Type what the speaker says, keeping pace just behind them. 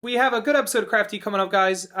We have a good episode of Crafty coming up,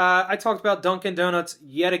 guys. I talked about Dunkin' Donuts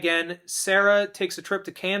yet again. Sarah takes a trip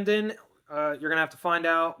to Camden. You're going to have to find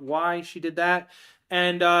out why she did that.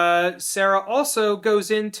 And Sarah also goes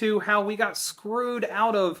into how we got screwed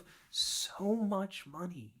out of so much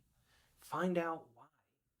money. Find out why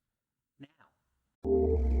now.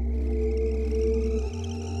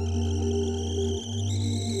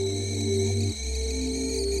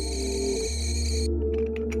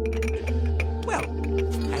 Well,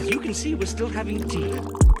 as you can see, we're still having tea.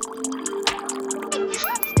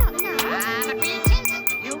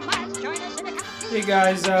 Hey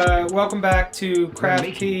guys, welcome back to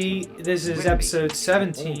Crafty. This is episode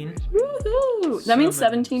 17. Woohoo! That means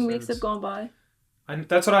 17 weeks have gone by.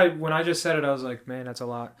 That's when I just said it, I was like, man, that's a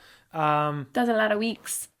lot. That's a lot of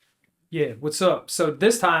weeks. Yeah, what's up? So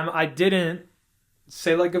this time I didn't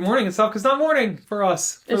say like good morning and stuff because it's not morning for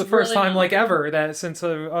us for the first time like ever that since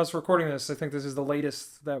us recording this. I think this is the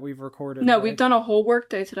latest that we've recorded. No, we've done a whole work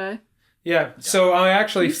day today. Yeah, so I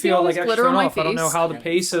actually feel like extra off. I don't know how the face.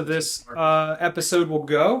 pace of this episode will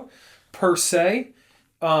go, per se,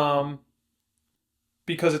 because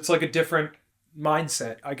it's like a different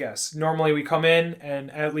mindset, I guess. Normally we come in,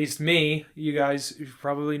 and at least me, you guys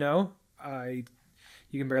probably know,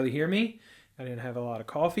 you can barely hear me. I didn't have a lot of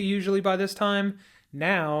coffee usually by this time.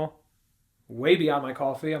 Now, way beyond my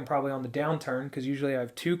coffee, I'm probably on the downturn, because usually I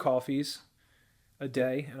have 2 coffees a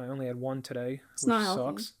day, and I only had 1 today, which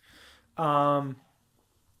sucks. Well,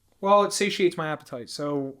 it satiates my appetite,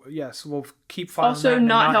 so yes, we'll keep following also that in the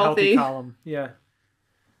not healthy healthy column. Yeah.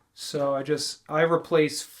 So I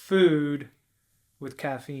replace food with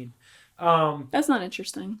caffeine. That's not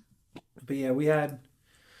interesting. But yeah, we had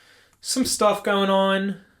some stuff going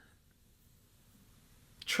on.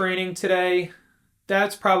 Training today.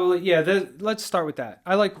 That's probably let's start with that.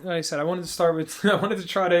 Like I said, I wanted to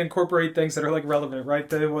try to incorporate things that are like relevant, right,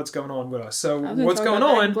 to what's going on with us. So what's going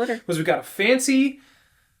on was we got a fancy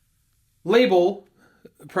label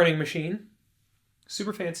printing machine,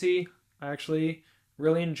 super fancy. I actually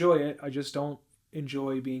really enjoy it. I just don't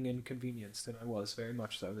enjoy being inconvenienced, and I was very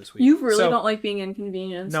much so this week. You really don't like being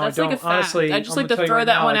inconvenienced. No, That's I don't. Like a fact. Honestly, I just I'm like to gonna tell throw you right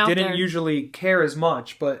that now, one out there. I didn't usually care as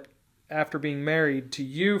much, but after being married to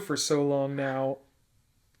you for so long now,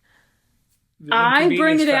 I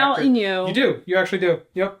bring it out in you. You do. You actually do.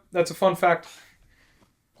 Yep. That's a fun fact.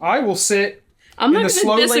 I will sit I'm in not the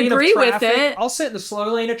slow going to lane of disagree with traffic. it. I'll sit in the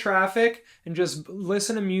slow lane of traffic and just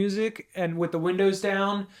listen to music and with the windows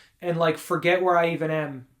down and like forget where I even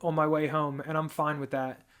am on my way home, and I'm fine with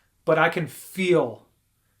that. But I can feel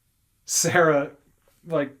Sarah,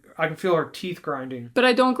 like I can feel her teeth grinding. But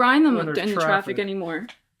I don't grind them when in there's traffic anymore.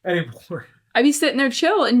 Anymore. I be sitting there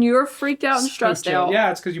chill, and you're freaked out and stressed out.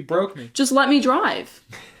 Yeah, it's because you broke me. Just let me drive.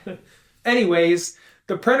 Anyways,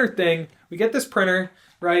 the printer thing. We get this printer,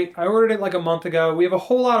 right? I ordered it like a month ago. We have a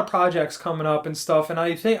whole lot of projects coming up and stuff, and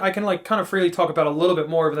I think I can like kind of freely talk about a little bit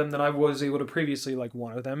more of them than I was able to previously. Like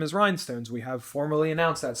one of them is rhinestones. We have formally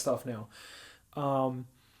announced that stuff now.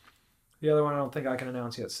 The other one I don't think I can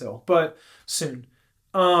announce yet still, but soon.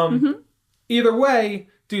 Either way,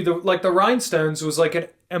 dude, the rhinestones was like an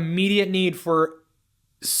immediate need for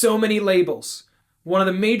so many labels. One of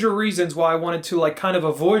the major reasons why I wanted to like kind of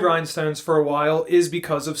avoid rhinestones for a while is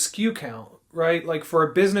because of SKU count, right? Like for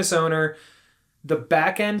a business owner, the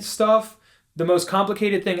back end stuff, the most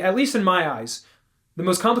complicated thing, at least in my eyes, the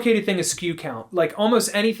most complicated thing is SKU count. Like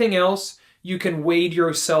almost anything else, you can wade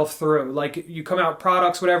yourself through. Like you come out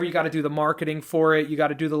products, whatever, you got to do the marketing for it. You got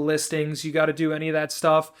to do the listings. You got to do any of that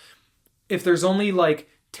stuff. If there's only like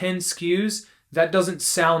 10 SKUs, that doesn't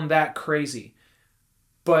sound that crazy.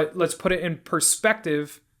 But let's put it in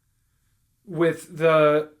perspective with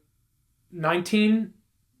the 19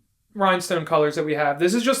 rhinestone colors that we have.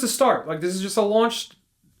 This is just a start. Like this is just a launch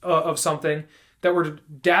of something that we're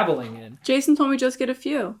dabbling in. Jason told me just get a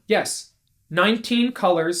few. Yes. 19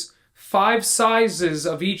 colors, 5 sizes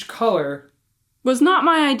of each color. Was not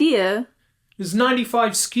my idea. There's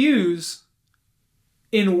 95 SKUs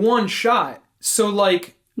in one shot. So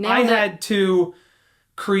like I had to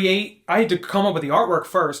come up with the artwork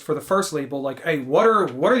first for the first label. Like, hey, what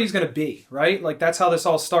are these going to be, right? Like, that's how this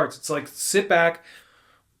all starts. It's like, sit back.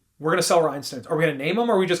 We're going to sell rhinestones. Are we going to name them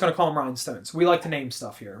or are we just going to call them rhinestones? We like to name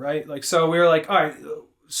stuff here, right? Like, so we were like, all right,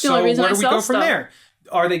 so where do we go from there?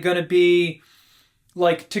 Are they going to be,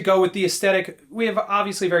 like, to go with the aesthetic? We have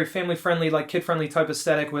obviously very family-friendly, like, kid-friendly type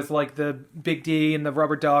aesthetic with, like, the Big D and the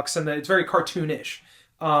rubber ducks, and it's very cartoonish.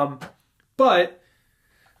 But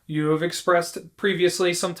you have expressed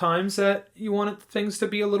previously sometimes that you wanted things to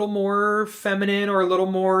be a little more feminine or a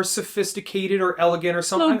little more sophisticated or elegant or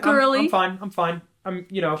something. A little girly. I'm fine. I'm,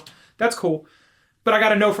 that's cool. but I got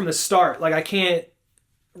to know from the start. Like, I can't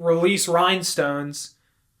release rhinestones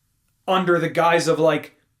under the guise of,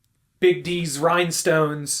 like, Big D's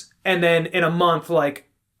rhinestones, and then in a month, like,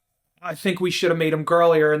 I think we should have made them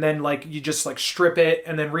girlier, and then, like, you just, like, strip it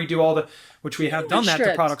and then redo all the... Which we have done that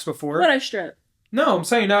to products before. What I strip? No, I'm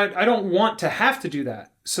saying I don't want to have to do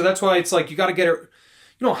that. So that's why it's like you got to get it...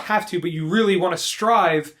 You don't have to, but you really want to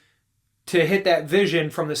strive to hit that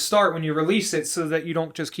vision from the start when you release it so that you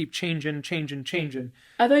don't just keep changing.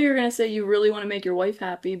 I thought you were going to say you really want to make your wife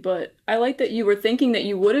happy, but I like that you were thinking that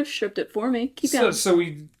you would have stripped it for me. Keep going. So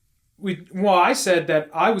I said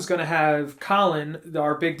that I was going to have Colin,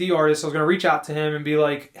 our Big D artist, I was going to reach out to him and be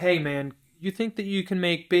like, hey, man, you think that you can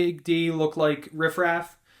make Big D look like Riff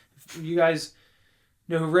Raff? If you guys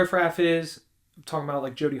know who Riff Raff is, I'm talking about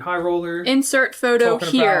like Jody High Roller. Insert photo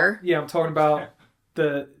here. I'm talking about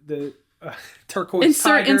the turquoise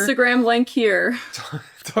Insert tiger. Instagram link here.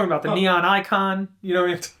 Talking about the neon icon. You know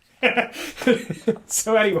what I mean?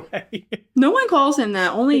 So anyway. No one calls him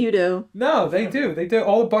that. Only you do. No, they do. They do.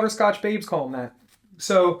 All the Butterscotch babes call him that.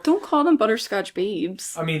 So don't call them Butterscotch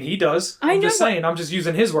babes. I mean, he does. I'm just saying. I'm just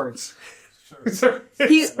using his words.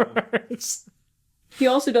 He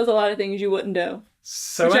also does a lot of things you wouldn't do.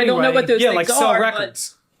 So which anyway, I don't know what those things like sell are,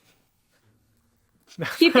 records.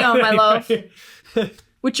 Keep going, my love.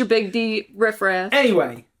 With your Big D riffraff.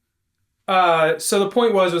 Anyway, so the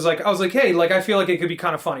point was like I was like, hey, like I feel like it could be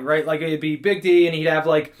kind of funny, right? Like it'd be Big D, and he'd have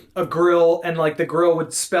like a grill, and like the grill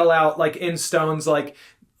would spell out like in stones, like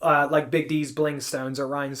Big D's bling stones or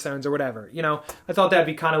rhinestones or whatever. You know, I thought that'd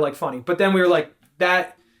be kind of like funny. But then we were like,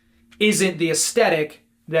 that isn't the aesthetic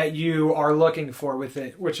that you are looking for with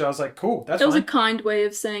it, which I was like, cool, that's fine. That was a kind way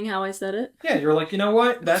of saying how I said it. Yeah, you're like, you know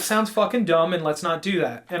what? That sounds fucking dumb, and let's not do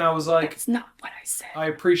that. And I was like... That's not what I said. I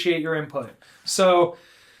appreciate your input. So...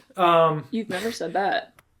 You've never said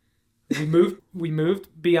that. We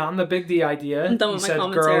moved beyond the Big D idea. I'm done with my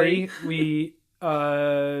commentary. Girly. We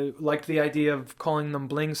liked the idea of calling them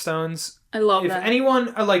bling stones. I love that. If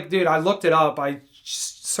anyone... dude, I looked it up. I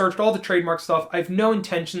searched all the trademark stuff. I have no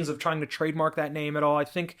intentions of trying to trademark that name at all. I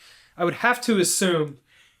think I would have to assume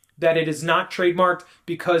that it is not trademarked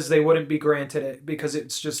because they wouldn't be granted it because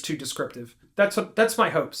it's just too descriptive. That's my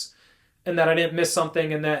hopes. And that I didn't miss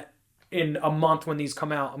something, and that in a month when these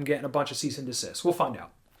come out, I'm getting a bunch of cease and desist. We'll find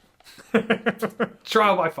out.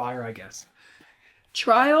 Trial by fire, I guess.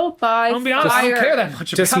 Trial by fire. I'll be honest, I don't care that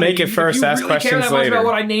much about Just make it first, if you ask really questions care that much later. about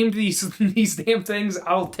what I named these damn things,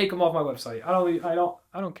 I'll take them off my website.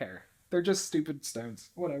 I don't care. They're just stupid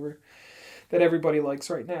stones. Whatever. That everybody likes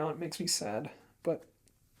right now. It makes me sad. But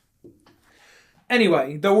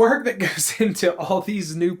anyway, the work that goes into all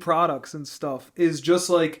these new products and stuff is just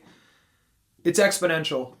like, it's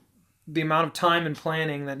exponential. The amount of time and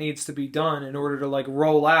planning that needs to be done in order to like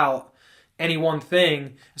roll out any one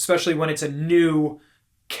thing, especially when it's a new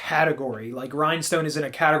category. Like rhinestone isn't a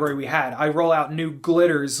category we had. I roll out new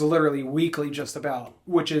glitters literally weekly just about,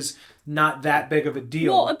 which is not that big of a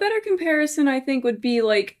deal. Well, a better comparison I think would be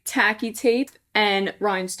like tacky tape and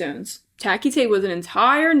rhinestones. Tacky tape was an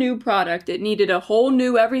entire new product. It needed a whole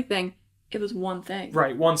new everything. It was one thing.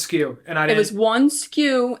 Right, one SKU. And it was one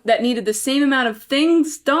SKU that needed the same amount of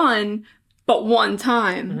things done, but one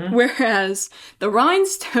time. Mm-hmm. Whereas the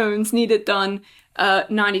rhinestones needed done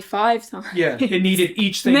 95 times. Yeah, it needed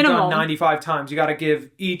each thing Minimum. done 95 times. You got to give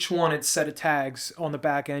each one its set of tags on the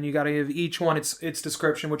back end. You got to give each one its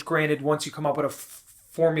description, which granted, once you come up with a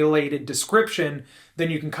formulated description, then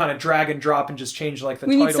you can kind of drag and drop and just change like the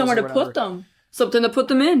titles. We need somewhere to put them. Something to put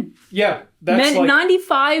them in. Yeah, that's like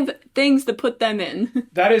 95 things to put them in.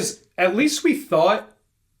 That is, at least we thought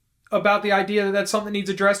about the idea that that's something that needs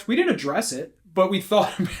addressed. We didn't address it, but we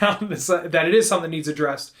thought about this, that it is something that needs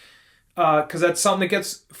addressed. Because that's something that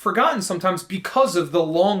gets forgotten sometimes because of the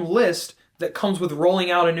long list that comes with rolling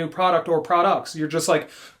out a new product or products. You're just like,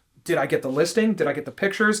 did I get the listing? Did I get the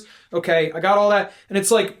pictures? Okay, I got all that. And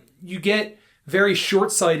it's like, you get very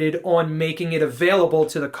short-sighted on making it available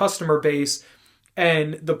to the customer base.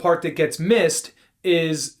 And the part that gets missed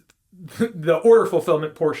is the order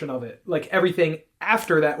fulfillment portion of it. Like everything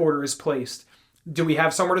after that order is placed. Do we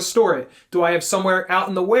have somewhere to store it? Do I have somewhere out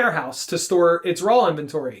in the warehouse to store its raw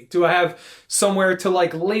inventory? Do I have somewhere to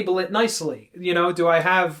like label it nicely? You know, do I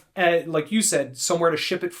have, like you said, somewhere to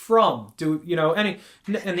ship it from? Do, you know, and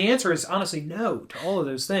the answer is honestly no to all of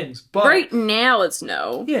those things. But right now it's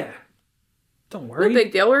no. Yeah. Don't worry. No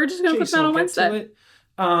big deal. We're just going to put them out on Wednesday.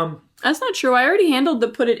 That's not true. I already handled the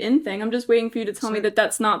put it in thing. I'm just waiting for you to tell me that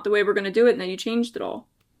that's not the way we're going to do it and that you changed it all.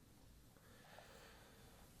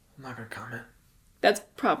 I'm not going to comment. That's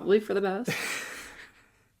probably for the best.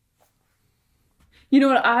 You know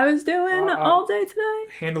what I was doing all day today?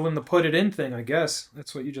 Handling the put it in thing, I guess.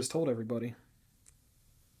 That's what you just told everybody.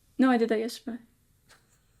 No, I did that yesterday.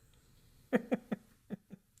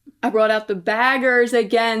 I brought out the baggers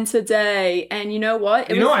again today, and you know what?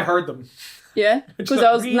 I heard them. Yeah? Because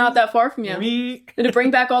I was not that far from you. Me. Did it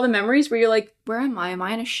bring back all the memories where you're like, where am I? Am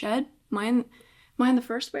I in a shed? Am I in the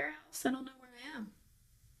first warehouse? I don't know where I am.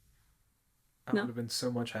 I would have been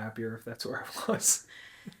so much happier if that's where I was.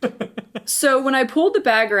 So when I pulled the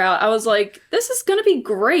bagger out, I was like, this is going to be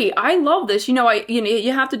great. I love this. You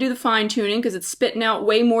have to do the fine tuning because it's spitting out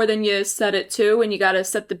way more than you set it to, and you got to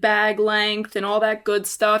set the bag length and all that good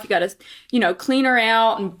stuff. You got to, clean her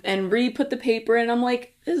out and re-put the paper in. I'm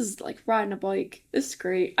like, this is like riding a bike. This is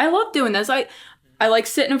great. I love doing this. I like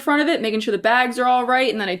sitting in front of it, making sure the bags are all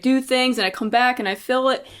right, and then I do things, and I come back and I fill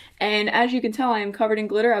it. And as you can tell, I am covered in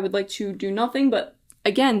glitter. I would like to do nothing but,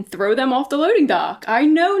 again, throw them off the loading dock. I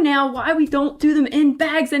know now why we don't do them in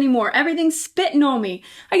bags anymore. Everything's spitting on me.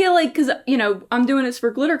 I get because, I'm doing this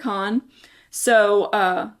for GlitterCon. So,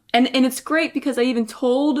 and it's great because I even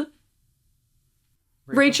told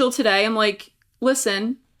Rachel today, I'm like,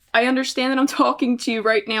 listen, I understand that I'm talking to you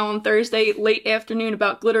right now on Thursday, late afternoon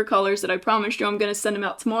about glitter colors that I promised you I'm going to send them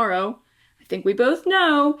out tomorrow. I think we both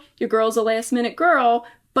know your girl's a last minute girl,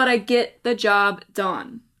 but I get the job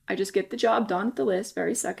done. I just get the job done at the last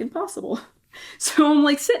very second possible. So I'm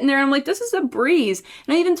like sitting there and I'm like, this is a breeze.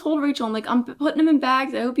 And I even told Rachel, I'm like, I'm putting them in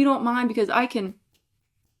bags. I hope you don't mind because I'm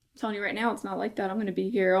telling you right now, it's not like that. I'm going to be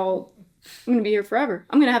here forever.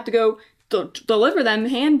 I'm going to have to go deliver them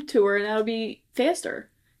hand to her and that'll be faster.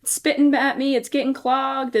 It's spitting at me. It's getting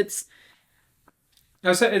clogged.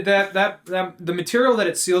 I said that the material that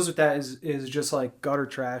it seals with that is just like gutter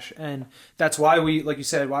trash. And that's why like you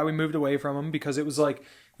said, why we moved away from them, because it was like,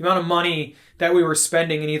 the amount of money that we were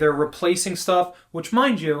spending in either replacing stuff, which,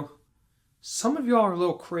 mind you, some of y'all are a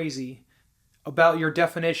little crazy about your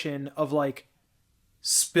definition of, like,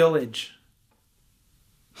 spillage.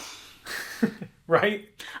 Right?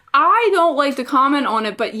 I don't like to comment on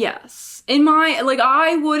it, but yes.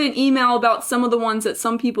 I wouldn't email about some of the ones that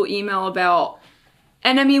some people email about.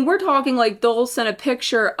 And I mean, we're talking like they'll send a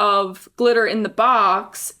picture of glitter in the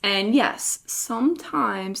box, and yes,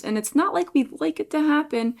 sometimes, and it's not like we like it to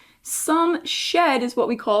happen, some shed is what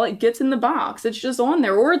we call it, gets in the box. It's just on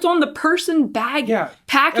there, or it's on the person bag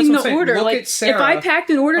packing the order. Look like, at Sarah, if I packed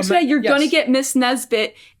an order today, you're gonna get Miss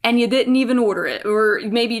Nesbitt, and you didn't even order it, or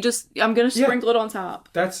maybe I'm gonna sprinkle it on top.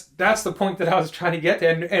 That's the point that I was trying to get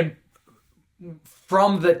to, and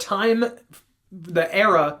from the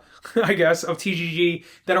era, I guess, of TGG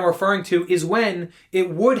that I'm referring to is when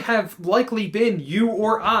it would have likely been you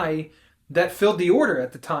or I that filled the order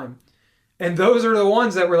at the time. And those are the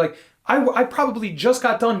ones that were like, I probably just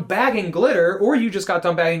got done bagging glitter, or you just got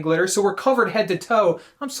done bagging glitter, so we're covered head to toe.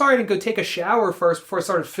 I'm sorry I didn't go take a shower first before I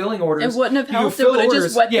started filling orders. It wouldn't have helped. It would have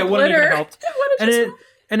just wet the glitter. Wouldn't even helped.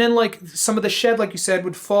 And then like some of the shed, like you said,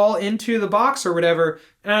 would fall into the box or whatever.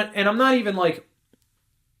 And I'm not even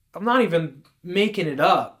making it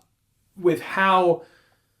up with how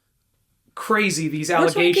crazy these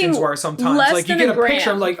allegations were sometimes. Like, you get a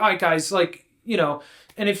picture, I'm like, all right, guys, like,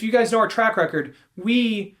 and if you guys know our track record,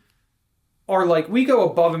 we go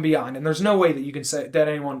above and beyond, and there's no way that you can say that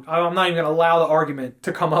I'm not even going to allow the argument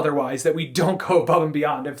to come otherwise, that we don't go above and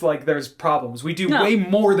beyond if, like, there's problems. We do way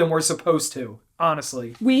more than we're supposed to,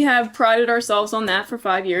 honestly. We have prided ourselves on that for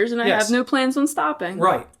 5 years, and I have no plans on stopping.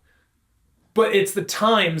 Right. But it's the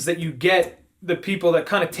times that you get the people that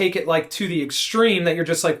kind of take it like to the extreme that you're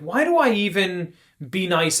just like, why do I even be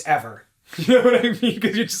nice ever? You know what I mean?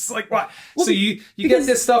 Because you're just like, what? Well, so you get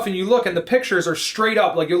this stuff and you look and the pictures are straight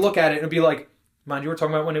up. Like, you look at it and it'll be like, mind you, we're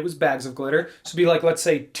talking about when it was bags of glitter. So it'd be like, let's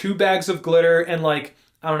say 2 bags of glitter and like,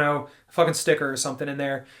 I don't know, a fucking sticker or something in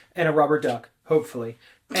there and a rubber duck, hopefully.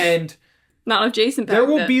 And not if Jason there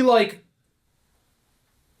will be like,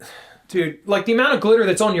 dude, like the amount of glitter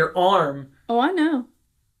that's on your arm. Oh, I know.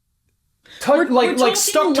 Like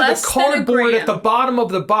stuck to the cardboard at the bottom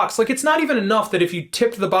of the box. Like, it's not even enough that if you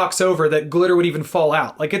tipped the box over that glitter would even fall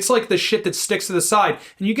out. Like, it's like the shit that sticks to the side.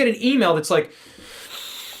 And you get an email that's like,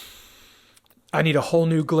 I need a whole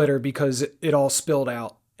new glitter because it all spilled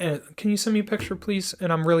out. And can you send me a picture, please?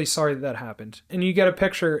 And I'm really sorry that happened. And you get a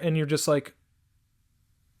picture and you're just like,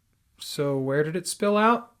 so where did it spill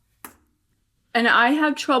out? And I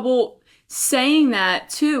have trouble saying that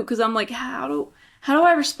too, because I'm like, how do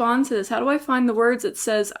I respond to this? How do I find the words that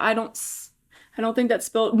says I don't think that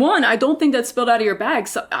spilled. One, I don't think that spilled out of your bag.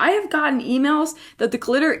 So I have gotten emails that the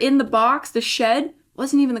glitter in the box, the shed,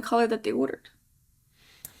 wasn't even the color that they ordered.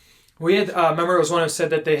 We had remember it was one who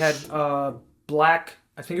said that they had black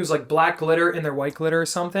I think it was like black glitter in their white glitter or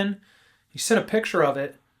something. He sent a picture of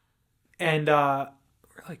it, and we're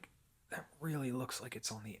like, that really looks like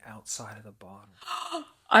it's on the outside of the bottle.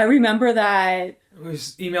 I remember that. It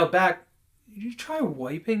was emailed back, did you try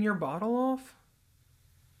wiping your bottle off?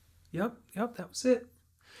 Yep, that was it.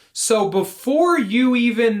 So before you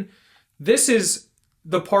even, this is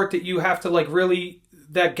the part that you have to like really,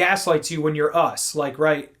 that gaslights you when you're us, like,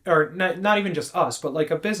 right? Or not even just us, but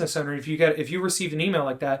like a business owner. If you received an email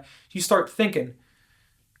like that, you start thinking,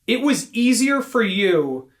 it was easier for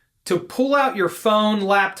you to pull out your phone,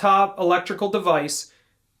 laptop, electrical device,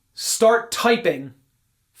 start typing,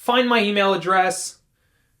 find my email address,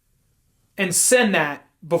 and send that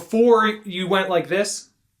before you went like this.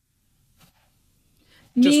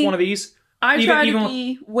 Just one of these. I try to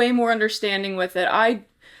be way more understanding with it.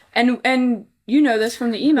 And you know this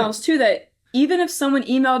from the emails too, that even if someone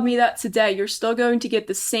emailed me that today, you're still going to get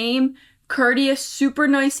the same courteous, super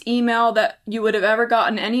nice email that you would have ever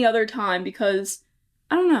gotten any other time, because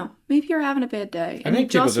I don't know, maybe you're having a bad day and you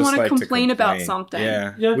just want to complain about something.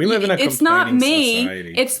 Yeah. We live in a It's not me.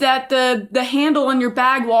 society. It's that the handle on your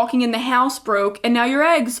bag walking in the house broke and now your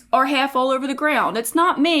eggs are half all over the ground. It's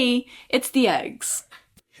not me. It's the eggs.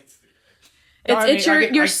 It's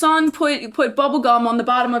your son put bubble gum on the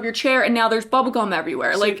bottom of your chair and now there's bubble gum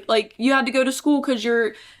everywhere. Like you had to go to school because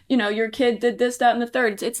your kid did this, that, and the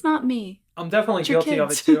third. It's not me. I'm definitely guilty of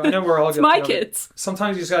it too. I know we're all guilty my of kids. It.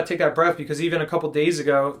 Sometimes you just gotta take that breath, because even a couple days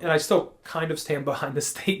ago, and I still kind of stand behind the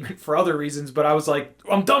statement for other reasons, but I was like,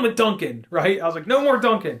 I'm done with Dunkin', right? I was like, no more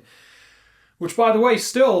Dunkin'. Which, by the way,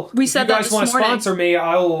 still, we said if you guys want to sponsor me,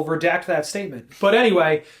 I will redact that statement. But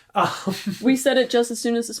anyway. We said it just as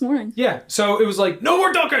soon as this morning. Yeah, so it was like, no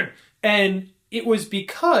more Dunkin'! And it was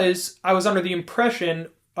because I was under the impression,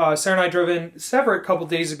 Sarah and I drove in separate a couple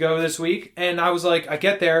days ago this week, and I was like, I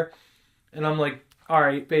get there, and I'm like, all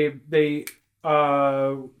right, babe,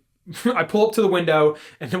 I pull up to the window,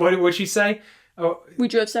 and what'd she say? Oh, we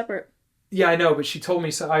drove separate. Yeah, I know, but she told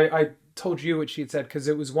me, so I told you what she had said, because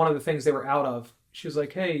it was one of the things they were out of. She was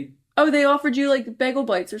like, hey. Oh, they offered you like bagel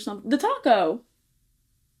bites or something. The taco.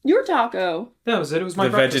 Your taco. That was it. It was my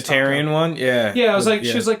the vegetarian taco. One? Yeah. Yeah, I was like,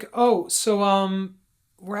 she was like, oh, so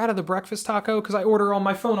we're out of the breakfast taco, because I order on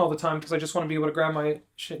my phone all the time because I just want to be able to grab my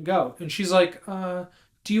shit and go. And she's like,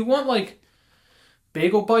 do you want like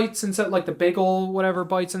bagel bites instead, like the bagel whatever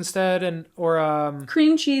bites instead, and or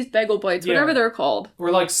cream cheese bagel bites, whatever they're called,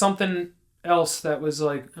 or like something else that was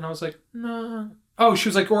like, and I was like, nah. Oh, she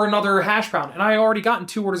was like, or another hash brown, and I already gotten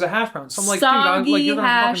 2 orders of hash browns. So I'm like, soggy dude, you're gonna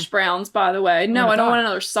hash browns, by the way. No, I don't want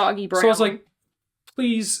another soggy brown. So I was like,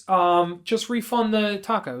 please, just refund the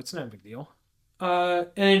taco. It's no big deal.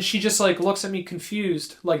 And she just like looks at me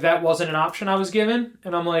confused, like that wasn't an option I was given,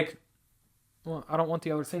 and I'm like, well, I don't want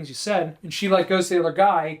the other things you said. And she like goes to the other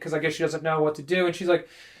guy, because I guess she doesn't know what to do, and she's like,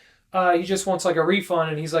 he just wants like a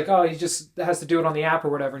refund, and he's like, oh, he just has to do it on the app or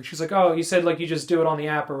whatever. And she's like, oh, you said like you just do it on the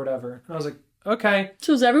app or whatever. And I was like, okay.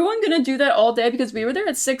 So is everyone gonna do that all day? Because we were there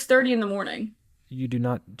at 6:30 in the morning. You do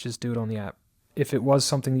not just do it on the app. If it was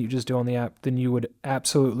something that you just do on the app, then you would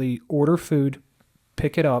absolutely order food,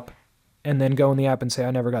 pick it up, and then go in the app and say,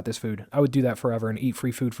 I never got this food. I would do that forever and eat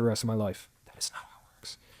free food for the rest of my life. That is not how it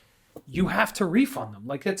works. You have to refund them.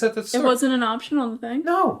 Like it's at the store. It wasn't an option on the thing?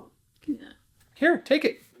 No. Yeah. Here, take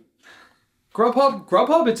it.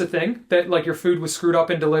 Grubhub, it's a thing that like your food was screwed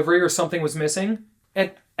up in delivery or something was missing.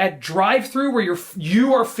 At drive-through where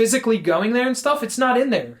you are physically going there and stuff, it's not in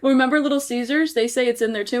there. Well, remember Little Caesars? They say it's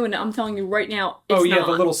in there too, and I'm telling you right now, it's not.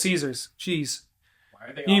 The Little Caesars. Jeez. Why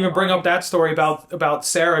are they you even bring up that story about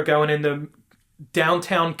Sarah going into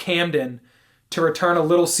downtown Camden to return a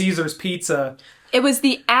Little Caesars pizza. It was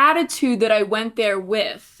the attitude that I went there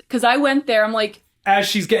with. Because I went there, I'm like... As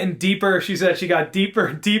she's getting deeper, she said she got deeper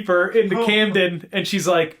and deeper into Camden, and she's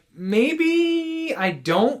like, maybe I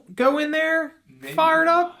don't go in there fired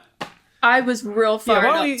up? I was real fired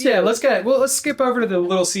up, too. Yeah, let's skip over to the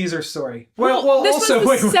Little Caesar story. Well, also,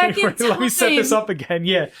 wait, let me set this up again,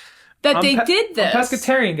 yeah. That they did this. I'm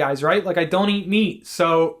pescatarian, guys, right? Like, I don't eat meat,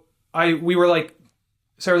 so we were like,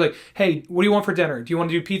 Sarah was like, hey, what do you want for dinner? Do you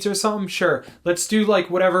want to do pizza or something? Sure. Let's do,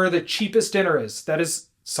 like, whatever the cheapest dinner is. That is...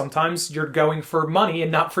 Sometimes you're going for money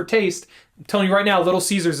and not for taste. I'm telling you right now, Little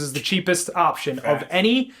Caesars is the cheapest option of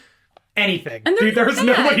anything. Dude, there's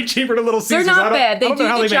nobody cheaper than Little Caesars. They're not bad. They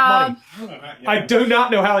do the job. I do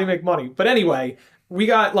not know how they make money. But anyway, we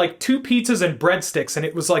got like 2 pizzas and breadsticks, and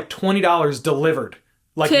it was like $20 delivered.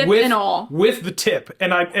 Like tip and all. With the tip.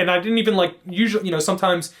 And I didn't even like, usually,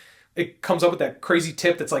 sometimes it comes up with that crazy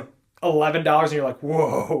tip that's like $11 and you're like,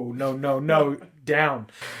 whoa, no, down.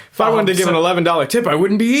 If I wanted to give an $11 tip, I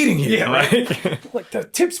wouldn't be eating it. Yeah, like the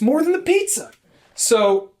tip's more than the pizza.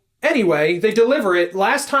 So anyway, they deliver it.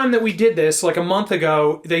 Last time that we did this, like a month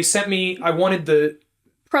ago, they sent me, I wanted the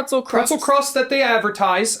pretzel crust that they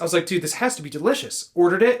advertise. I was like, dude, this has to be delicious.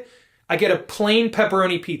 Ordered it. I get a plain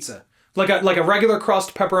pepperoni pizza. Like a regular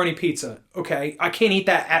crust pepperoni pizza. Okay, I can't eat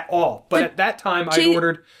that at all. But at that time, I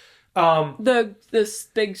ordered... this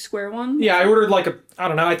big square one? Yeah, I ordered like I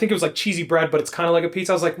don't know, I think it was like cheesy bread, but it's kind of like a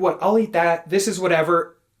pizza. I was like, what? I'll eat that. This is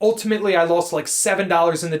whatever. Ultimately, I lost like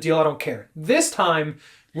 $7 in the deal. I don't care. This time...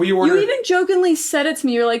 we ordered... You even jokingly said it to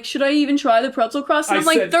me. You're like, should I even try the pretzel crust? And I'm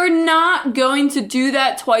like, they're not going to do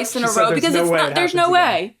that twice in a row because it's not. There's no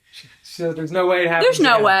way. She said, there's no way it happens. There's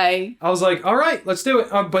no way. I was like, all right, let's do it.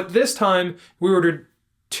 But this time we ordered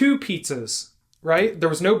 2 pizzas. Right? There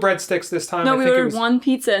was no breadsticks this time. No, we ordered 1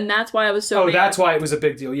 pizza, and that's why I was so mad. That's why it was a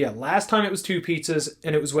big deal. Yeah, last time it was 2 pizzas,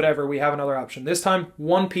 and it was whatever. We have another option. This time,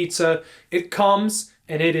 1 pizza. It comes,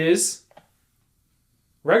 and it is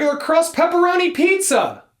regular crust pepperoni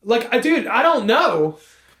pizza. Like, dude, I don't know.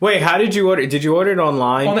 Wait, how did you order? Did you order it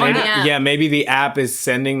online? On the app. Yeah, maybe the app is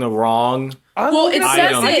sending the wrong. Well, it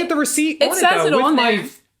says I get the receipt. It says it on there.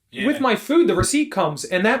 With my food, the receipt comes,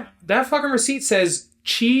 and that fucking receipt says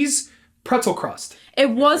cheese pretzel crust.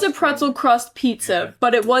 It was a pretzel crust pizza,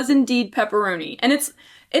 but it was indeed pepperoni, and it's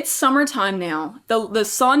summertime now. The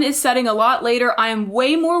sun is setting a lot later. I am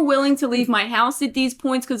way more willing to leave my house at these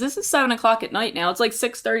points because this is 7:00 at night now. It's like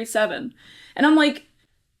 6:37, and I'm like,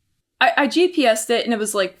 I GPS'd it, and it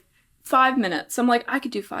was like 5 minutes. I'm like, I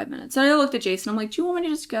could do 5 minutes. And I looked at Jason. I'm like, do you want me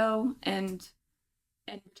to just go and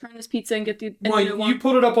return this pizza and get the new one? You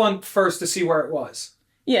pulled it up on first to see where it was.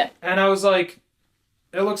 Yeah. And I was like,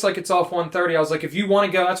 it looks like it's off 1:30. I was like, if you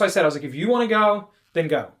want to go, that's what I said. I was like, if you want to go, then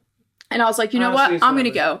go. And I was like, you know what? I'm going to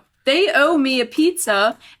go. They owe me a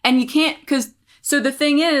pizza, and you can't, so the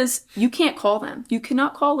thing is, you can't call them. You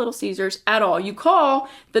cannot call Little Caesars at all. You call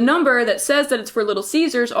the number that says that it's for Little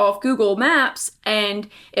Caesars off Google Maps, and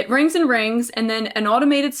it rings, and then an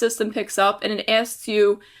automated system picks up, and it asks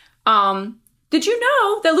you, did you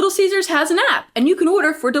know that Little Caesars has an app, and you can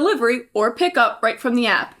order for delivery or pickup right from the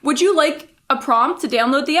app? Would you like a prompt to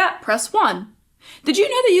download the app? Press 1. Did you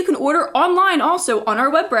know that you can order online also on our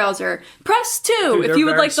web browser? Press 2 if you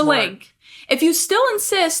would like the link. If you still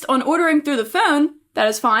insist on ordering through the phone, that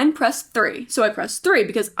is fine. Press 3. So I pressed 3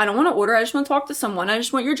 because I don't want to order. I just want to talk to someone. I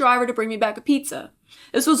just want your driver to bring me back a pizza.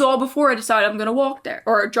 This was all before I decided I'm going to walk there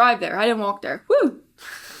or drive there. I didn't walk there. Woo!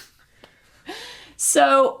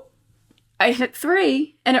 So I hit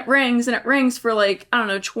 3 and it rings for like, I don't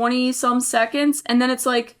know, 20 some seconds. And then it's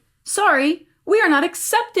like, sorry, we are not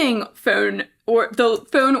accepting phone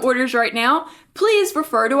orders right now. Please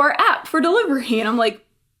refer to our app for delivery. And I'm like,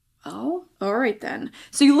 oh, all right then.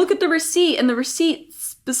 So you look at the receipt, and the receipt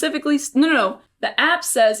specifically, no. The app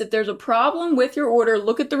says if there's a problem with your order,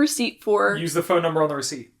 look at the receipt for... Use the phone number on the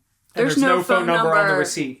receipt. And there's no phone number on the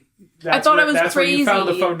receipt. I thought it was that's crazy. That's where you found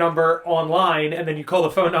the phone number online, and then you call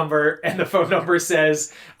the phone number, and the phone number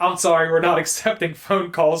says, I'm sorry, we're not accepting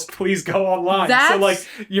phone calls. Please go online. So, like,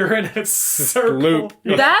 you're in a circle. Loop.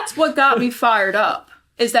 That's what got me fired up,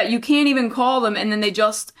 is that you can't even call them, and then they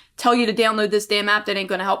just tell you to download this damn app that ain't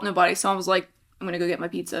going to help nobody. So I was like, I'm going to go get my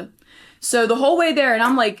pizza. So the whole way there, and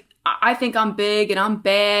I'm like, I think I'm big and I'm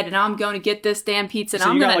bad and I'm going to get this damn pizza. And so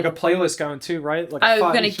I'm you gonna, got like a playlist going too, right? Like I'm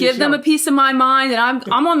going to give them a piece of my mind, and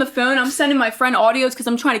I'm on the phone. I'm sending my friend audios because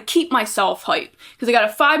I'm trying to keep myself hyped. Because I got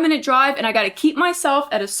a 5-minute drive and I got to keep myself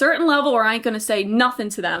at a certain level or I ain't going to say nothing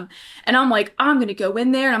to them. And I'm like, I'm going to go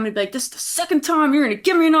in there and I'm going to be like, this is the second time you're going to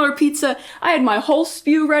give me another pizza. I had my whole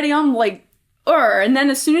spew ready. I'm like, and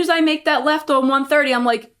then as soon as I make that left on 1:30, I'm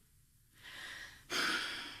like,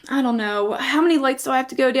 I don't know. How many lights do I have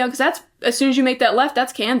to go down? Because that's, as soon as you make that left,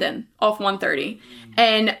 that's Camden off 1:30.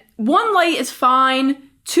 And 1 light is fine.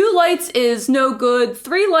 2 lights is no good.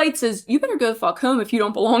 3 lights is, you better go the fuck home if you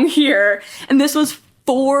don't belong here. And this was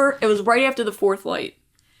 4. It was right after the 4th light.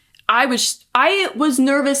 I was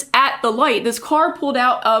nervous at the light. This car pulled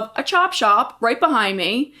out of a chop shop right behind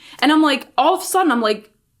me. And I'm like, all of a sudden, I'm like,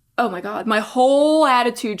 oh my God, my whole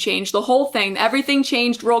attitude changed. The whole thing, everything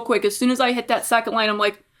changed real quick. As soon as I hit that second light, I'm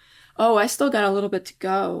like, oh, I still got a little bit to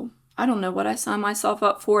go. I don't know what I signed myself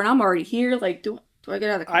up for, and I'm already here. Like, do I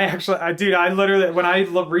get out of the car? I literally, when I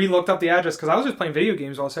re-looked up the address, because I was just playing video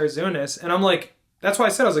games while I was doing this, and I'm like, that's why I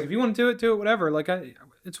said, I was like, if you want to do it, whatever. Like,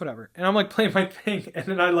 it's whatever. And I'm like playing my thing, and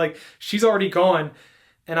then I like, she's already gone,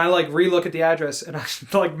 and I like re-look at the address, and I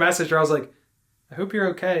like messaged her. I was like, I hope you're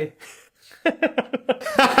okay.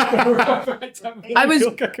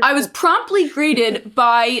 I was promptly greeted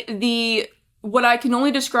by the what I can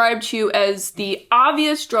only describe to you as the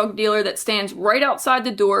obvious drug dealer that stands right outside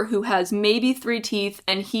the door, who has maybe 3 teeth,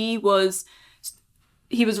 and he was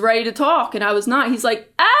ready to talk, and I was not. He's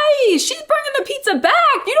like, "Hey, she's bringing the pizza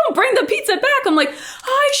back. You don't bring the pizza back." I'm like,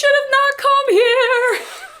 "I should have not come here."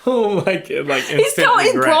 Oh my god! Like He's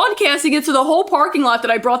broadcasting it to the whole parking lot that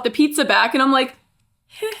I brought the pizza back, and I'm like,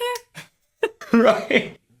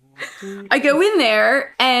 right. I go in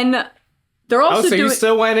there, and they're also so doing. you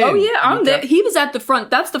still went in? Oh yeah, I'm there. He was at the front.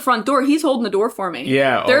 That's the front door. He's holding the door for me.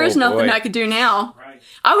 Yeah. There is nothing boy. I could do now. Right.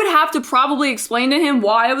 I would have to probably explain to him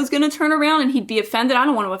why I was going to turn around, and he'd be offended. I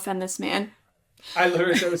don't want to offend this man. I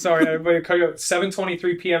literally said, sorry, everybody cut you out.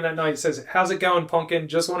 7:23 p.m. that night. Says, "How's it going, Pumpkin?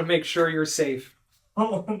 Just want to make sure you're safe."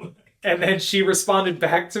 And then she responded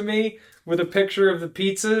back to me with a picture of the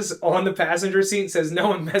pizzas on the passenger seat and says, "No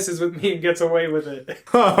one messes with me and gets away with it."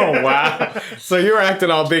 Oh, wow. So you were acting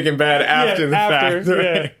all big and bad after the fact.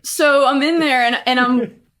 Yeah. So I'm in there, and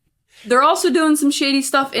I'm. They're also doing some shady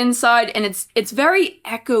stuff inside, and it's very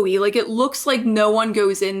echoey. Like, it looks like no one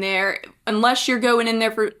goes in there unless you're going in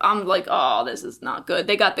there for. I'm like, oh, this is not good.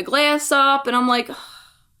 They got the glass up, and I'm like. Ugh.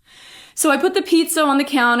 So I put the pizza on the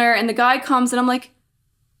counter, and the guy comes, and I'm like,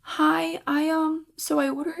 "Hi, so I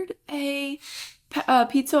ordered a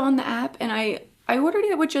pizza on the app, and I ordered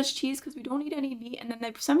it with just cheese because we don't eat any meat, and then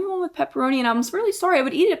they sent me one with pepperoni, and I'm really sorry, I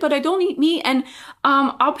would eat it, but I don't eat meat, and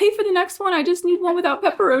I'll pay for the next one. I just need one without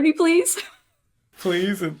pepperoni, please."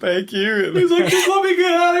 Please and thank you. He's like, "Just let me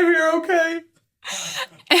get out of here, okay?"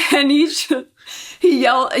 And he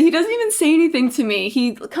yelled. He doesn't even say anything to me.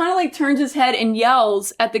 He kind of like turns his head and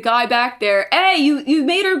yells at the guy back there. "Hey, you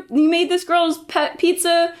made this girl's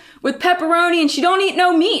pizza with pepperoni, and she don't eat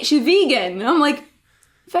no meat. She's vegan." And I'm like,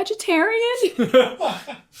 "Vegetarian?"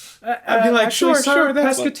 I'd be like, sure,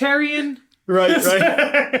 that's pescatarian. Right.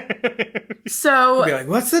 So I'd be like,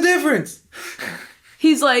 what's the difference?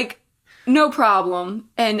 he's like, "No problem."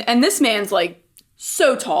 And this man's like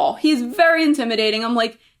so tall. He's very intimidating. I'm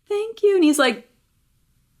like, "Thank you." And he's like,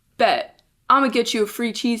 "Bet. I'm gonna get you a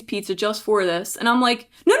free cheese pizza just for this." And I'm like,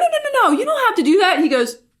 No, you don't have to do that. And he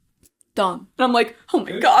goes, "Done." And I'm like, "Oh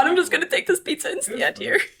my God, I'm just gonna take this pizza and stand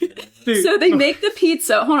here." So they make the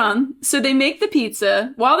pizza. Hold on. So they make the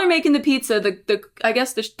pizza. While they're making the pizza,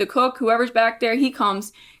 the cook, whoever's back there, he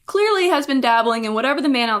comes, clearly has been dabbling in whatever the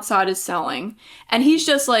man outside is selling. And he's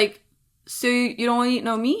just like, "So you don't eat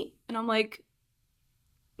no meat?" And I'm like,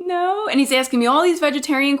 "No." And he's asking me all these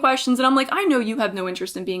vegetarian questions, and I'm like, "I know you have no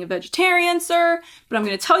interest in being a vegetarian, sir, but I'm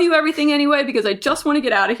going to tell you everything anyway because I just want to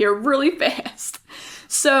get out of here really fast."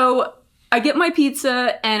 So I get my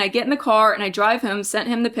pizza, and I get in the car, and I drive home, sent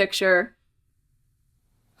him the picture.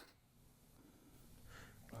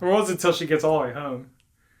 Or was it until she gets all the way home?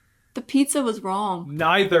 The pizza was wrong.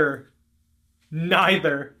 Neither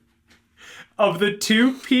of the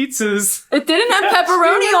 2 pizzas. It didn't have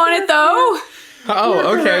pepperoni on it, though.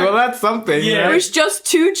 Oh, okay. Well, that's something. Yeah. It was just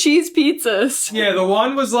 2 cheese pizzas. Yeah, the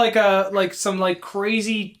one was like some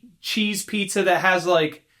crazy cheese pizza that has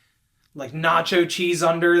like nacho cheese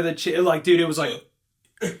under the cheese. Like, dude, it was like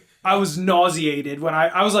I was nauseated when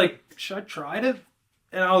I was like, "Should I try it?"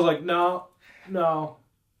 And I was like, no, I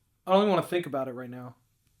don't even want to think about it right now.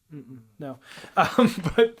 No,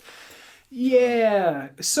 but yeah.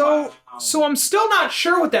 So I'm still not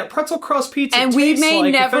sure what that pretzel crust pizza And tastes we may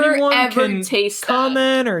like. never, if anyone ever can taste that.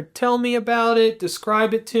 comment or tell me about it,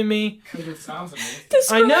 describe it to me. It sounds amazing.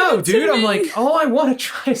 Describe I know, it to dude. I'm me. like, all I want to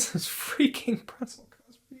try is this freaking pretzel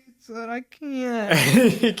crust pizza, and I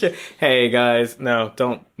can't. Hey guys, no,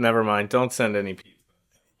 never mind. Don't send any pizza.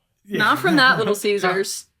 Not from that Little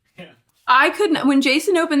Caesars. I couldn't. When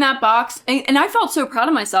Jason opened that box, and I felt so proud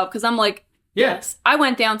of myself because I'm like, yes, I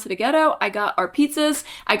went down to the ghetto. I got our pizzas.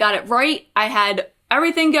 I got it right. I had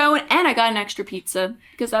everything going, and I got an extra pizza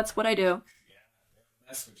because that's what I do.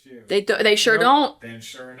 That's what you. They sure don't. Then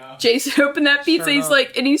sure enough. Jason opened that pizza. Sure He's enough.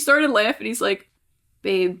 like, and he started laughing. He's like,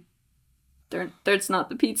 "Babe, there's not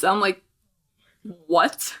the pizza." I'm like,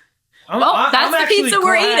 "What?" Well, that's the pizza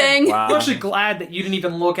we're eating. Wow. I'm actually glad that you didn't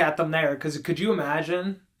even look at them there, because could you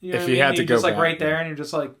imagine? You know If what you I mean? had to You're go just like back, right there, and you're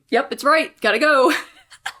just like, Yep, it's right. Gotta go.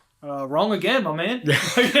 wrong again, my man.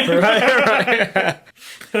 right.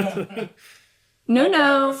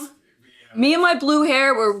 No. Me and my blue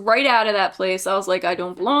hair were right out of that place. I was like, I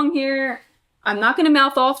don't belong here. I'm not going to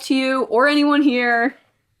mouth off to you or anyone here.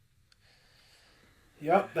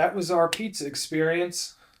 Yep, that was our pizza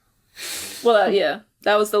experience. Well, yeah,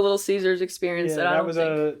 that was the Little Caesars experience. Yeah, that I that don't was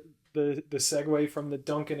think. the segue from the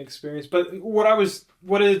Dunkin' experience. But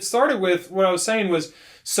what it started with, what I was saying was,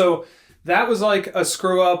 so that was like a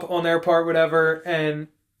screw up on their part, whatever. And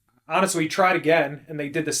honestly, we tried again, and they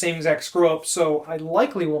did the same exact screw up. So I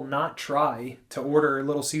likely will not try to order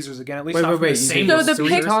Little Caesars again. At least not from the same So Little the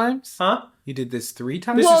Caesars. times? Huh? You did this 3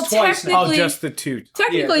 times? This Well, is twice now. technically- Oh, just the 2.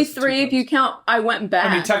 Technically Yeah, just 3 two if you count. I went back.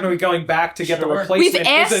 I mean, technically going back to get the We've replacement.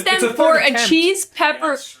 asked it's them a for third a attempt. cheese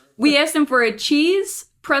pepper. We asked them for a cheese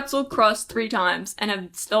pretzel crust 3 times and have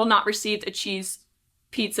still not received a cheese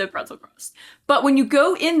pizza pretzel crust. But when you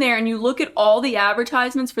go in there and you look at all the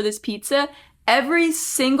advertisements for this pizza, every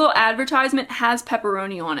single advertisement has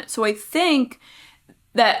pepperoni on it. So I think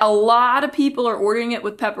that a lot of people are ordering it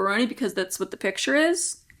with pepperoni because that's what the picture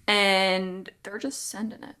is, and they're just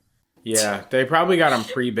sending it. Yeah, they probably got them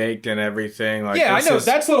pre-baked and everything. Like, Yeah, I know.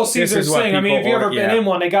 That's Little this Caesars is what thing. I mean, if people you ever order, been yeah. in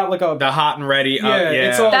one, they got like a... the hot and ready.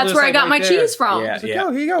 it's all That's just, where I like, got right my there. cheese from. Yeah, It's like,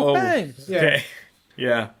 oh, here you go, Oh, bang. Yeah. Okay.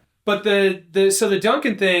 Yeah. But so the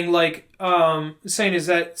Dunkin' thing, like, saying is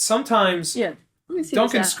that sometimes Yeah. Let me see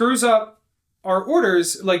Dunkin' this at. screws up our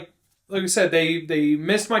orders. Like I said, they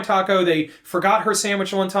missed my taco. They forgot her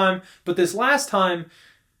sandwich one time. But this last time,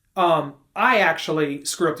 I actually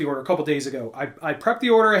screwed up the order a couple days ago. I prepped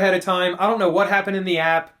the order ahead of time. I don't know what happened in the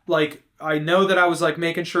app. Like, I know that I was like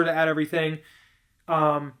making sure to add everything.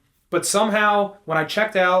 But somehow when I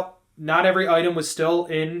checked out, not every item was still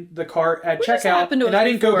in the cart at What has checkout. happened to And us I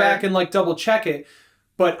didn't go before? back and like double check it.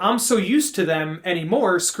 But I'm so used to them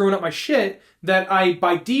anymore screwing up my shit that I,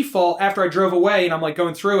 by default, after I drove away and I'm like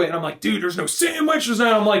going through it and I'm like, dude, there's no sandwich. There's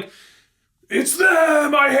no, I'm like, it's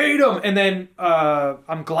them. I hate them. And then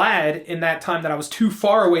I'm glad in that time that I was too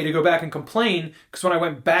far away to go back and complain, because when I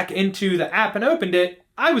went back into the app and opened it,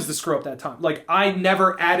 I was the screw up that time. Like, I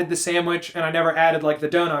never added the sandwich and I never added like the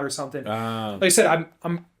donut or something. Like I said,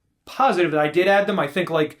 I'm positive that I did add them. I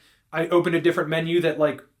think like I opened a different menu that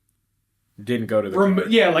like Didn't go to the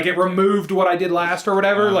cart. like it removed what I did last or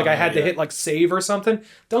whatever. Like I had to hit like save or something.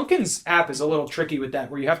 Dunkin's app is a little tricky with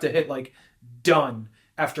that, where you have to hit like done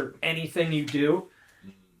after anything you do.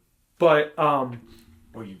 But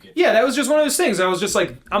yeah, that was just one of those things. I was just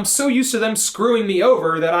like, I'm so used to them screwing me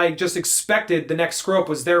over that I just expected the next screw up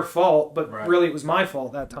was their fault, but really it was my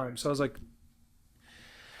fault that time. So I was like,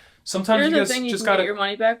 sometimes Here's you the just, thing, you just can get gotta your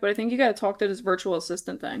money back, but I think you gotta talk to this virtual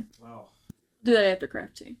assistant thing. Wow. Do that after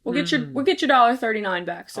craft tea. We'll get your $1.39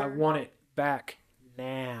 back, I sir. want it back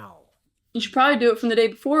now. You should probably do it from the day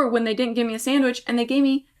before when they didn't give me a sandwich and they gave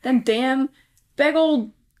me them damn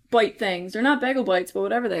bagel bite things. They're not bagel bites, but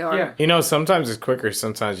whatever they are. Yeah. You know, sometimes it's quicker.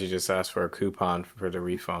 Sometimes you just ask for a coupon for the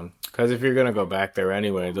refund. Because if you're going to go back there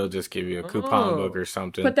anyway, they'll just give you a coupon book or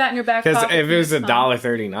something. Put that in your back Because pocket. if it was next time.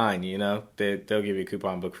 $1.39, you know, they'll give you a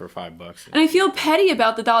coupon book for $5. And I feel petty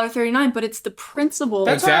about the $1.39, but it's the principle.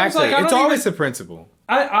 That's why I was Exactly. like, I It's don't always even- the principle.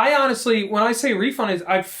 I honestly, when I say refund, is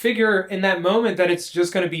I figure in that moment that it's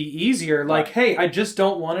just going to be easier. Like, hey, I just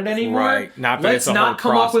don't want it anymore. Right. Not that Let's it's a not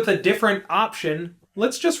whole come up process. with a different option.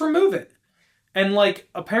 Let's just remove it. And like,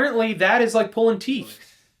 apparently that is like pulling teeth.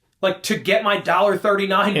 Like, to get my $1.39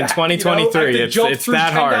 back. In 2023, I have to it's- jump it's through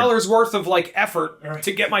that hard. $10 worth of like effort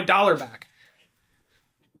to get my dollar back.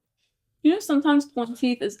 You know, sometimes pulling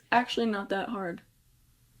teeth is actually not that hard.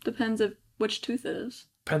 Depends of which tooth it is.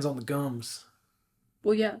 Depends on the gums.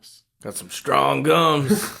 Well, yes. Got some strong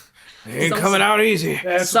gums. They ain't Some- coming out easy.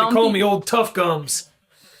 That's what Some they call me, people- old tough gums.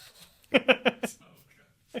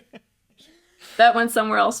 That went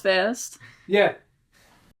somewhere else fast. Yeah.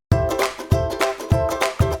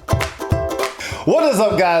 What is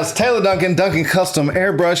up, guys? Taylor Duncan, Duncan Custom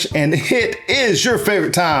Airbrush, and it is your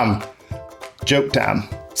favorite time, joke time.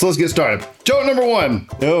 So let's get started. Joke number 1.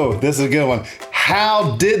 Oh, this is a good one.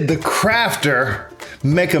 How did the crafter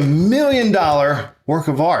make $1 million work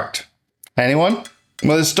of art? Anyone?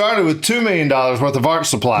 Well, it started with $2 million worth of art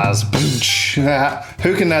supplies.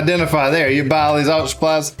 Who can identify there? You buy all these art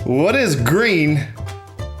supplies. What is green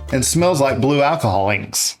and smells like blue alcohol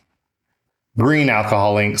inks? Green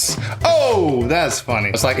alcohol inks. Oh, that's funny.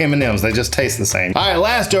 It's like M&Ms. They just taste the same. All right,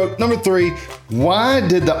 last joke, number 3. Why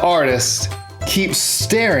did the artist keep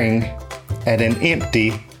staring at an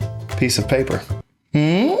empty piece of paper?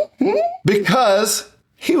 Because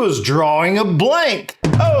he was drawing a blank.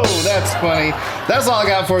 Oh, that's funny. That's all I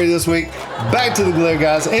got for you this week. Back to the glare,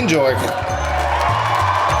 guys. Enjoy.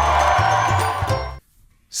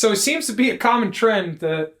 So it seems to be a common trend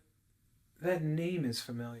that that name is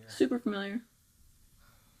familiar. Super familiar.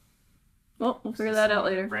 Well, we'll figure that out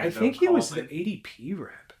later. I think it was the ADP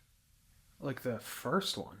rep. Like the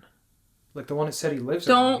first one. Like the one that said he lives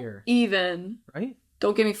around Don't here. even. Right?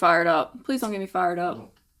 Don't get me fired up. Please don't get me fired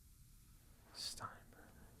up. Steinberg.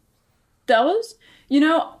 That was, you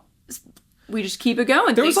know, we just keep it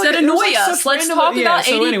going. There was Things like, that there was annoy like us. such Let's random- talk about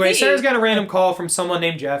So ADP. anyway, Sarah's got a random call from someone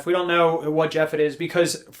named Jeff. We don't know what Jeff it is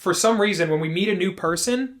because for some reason when we meet a new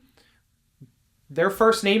person, their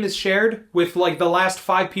first name is shared with like the last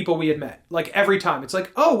 5 people we had met. Like every time. It's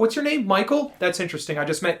like, oh, what's your name? Michael? That's interesting. I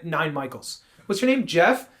just met 9 Michaels. What's your name?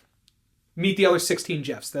 Jeff? Meet the other 16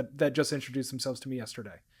 Jeffs that just introduced themselves to me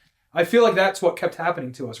yesterday. I feel like that's what kept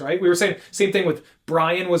happening to us, right? We were saying same thing with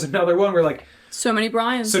Brian was another one. We're like, So many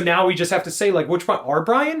Brians. so now we just have to say like, which one? Our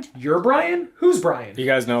Brian? Your Brian? Who's Brian? You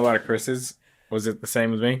guys know a lot of Chris's? Was it the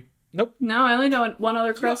same as me? Nope. No, I only know one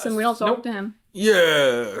other Chris, and we don't talk Nope. to him.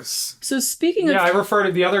 Yes. So speaking of Yeah, I refer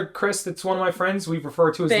to the other Chris that's one of my friends. We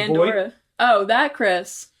refer to as the boy. Bandora. Oh, that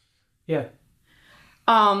Chris. Yeah.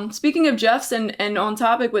 Speaking of Jeffs and on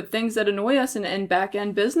topic with things that annoy us and back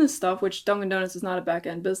end business stuff, which Dunkin' Donuts is not a back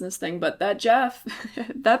end business thing, but that Jeff,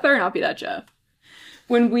 that better not be that Jeff.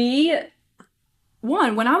 When I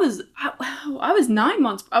was 9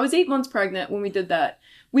 months, I was 8 months pregnant when we did that.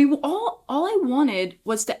 All I wanted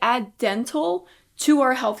was to add dental to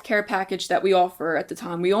our healthcare package that we offer at the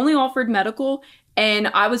time. We only offered medical, and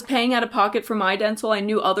I was paying out of pocket for my dental. I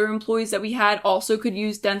knew other employees that we had also could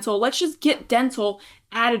use dental. Let's just get dental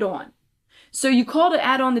added on. So you call to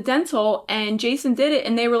add on the dental, and Jason did it,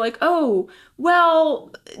 and they were like, oh,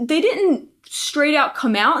 well, they didn't straight out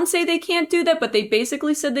come out and say they can't do that, but they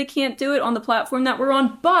basically said they can't do it on the platform that we're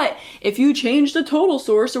on. But if you change the total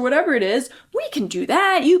source or whatever it is, we can do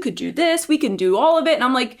that. You could do this. We can do all of it. And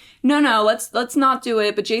I'm like, no, let's not do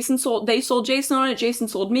it. But they sold Jason on it. Jason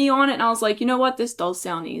sold me on it. And I was like, you know what? This does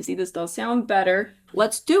sound easy. This does sound better.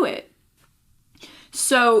 Let's do it.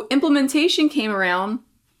 So implementation came around.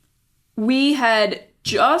 We had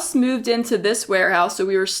just moved into this warehouse, so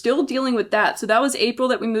we were still dealing with that. So that was April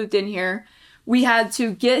that we moved in here. We had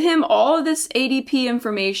to get him all of this ADP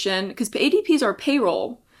information because ADP is our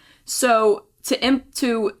payroll. So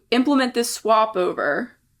to implement this swap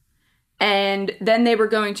over, and then they were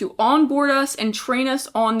going to onboard us and train us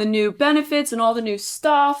on the new benefits and all the new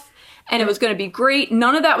stuff. And it was going to be great.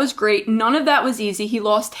 None of that was great. None of that was easy. He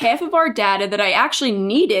lost half of our data that I actually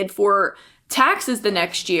needed for taxes the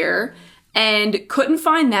next year and couldn't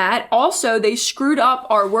find that. Also, they screwed up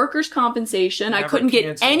our workers' compensation. I couldn't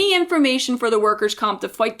get any information for the workers' comp to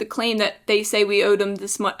fight the claim that they say we owed them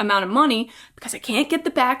this amount of money because I can't get the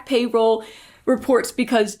back payroll reports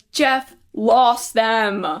because Jeff lost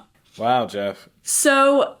them. Wow, Jeff.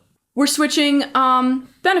 So we're switching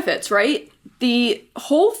benefits, right? The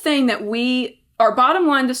whole thing that our bottom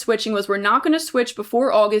line to switching was we're not going to switch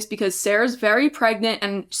before August because Sarah's very pregnant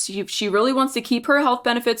and she really wants to keep her health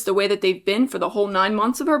benefits the way that they've been for the whole 9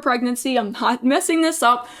 months of her pregnancy. I'm not messing this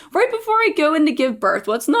up right before I go in to give birth.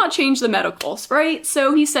 Let's not change the medicals, right?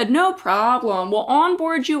 So he said, no problem. We'll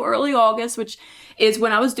onboard you early August, which is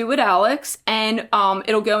when I was due with Alex, and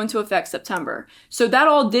it'll go into effect September. So that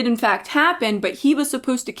all did in fact happen, but he was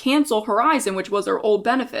supposed to cancel Horizon, which was our old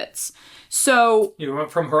benefits. So You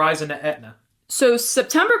went from Horizon to Aetna. So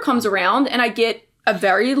September comes around and I get a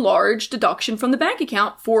very large deduction from the bank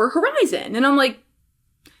account for Horizon. And I'm like,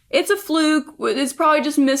 it's a fluke. It's probably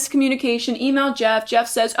just miscommunication. Email Jeff. Jeff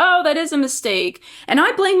says, oh, that is a mistake. And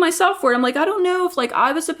I blame myself for it. I'm like, I don't know if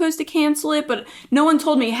I was supposed to cancel it, but no one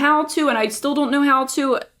told me how to, and I still don't know how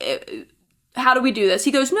to. How do we do this?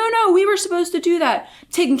 He goes, no, we were supposed to do that.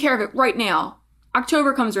 Taking care of it right now.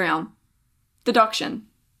 October comes around. Deduction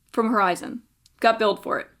from Horizon. Got billed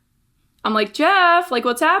for it. I'm like, Jeff,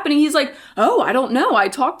 what's happening? He's like, oh, I don't know. I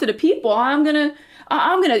talked to the people. I'm gonna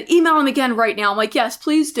email him again right now. I'm like, yes,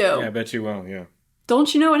 please do. Yeah, I bet you will, yeah.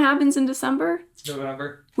 Don't you know what happens in December?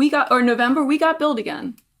 November. November, we got billed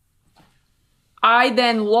again. I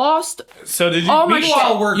then lost So did you... all my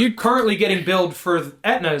Meanwhile, shit. we're currently getting billed for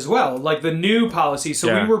Aetna as well, like the new policy. So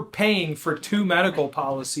Yeah. we were paying for 2 medical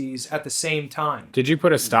policies at the same time. Did you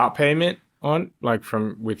put a stop payment on,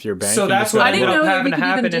 with your bank? So that's what I ended didn't know up that having we to could even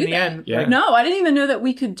happen do in the that. end. Yeah. Like, No, I didn't even know that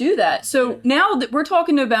we could do that. So now that we're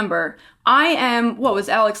talking November, I am, what was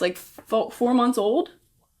Alex, 4 months old?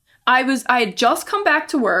 I had just come back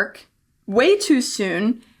to work way too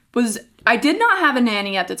soon. I did not have a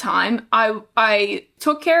nanny at the time. I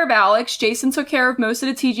took care of Alex. Jason took care of most of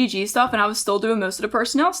the TGG stuff, and I was still doing most of the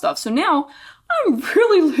personnel stuff. So now I'm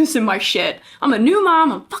really losing my shit. I'm a new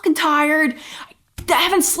mom. I'm fucking tired. I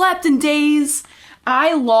haven't slept in days.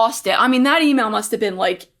 I lost it. I mean, that email must have been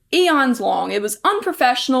eons long. It was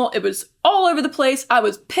unprofessional. It was all over the place. I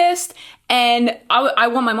was pissed, and I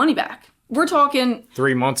want my money back. We're talking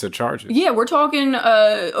 3 months of charges. Yeah, we're talking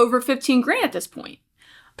over 15 grand at this point.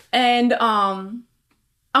 And I'm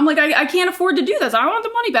like, I can't afford to do this. I want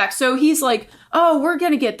the money back. So he's like, oh, we're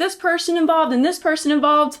going to get this person involved and this person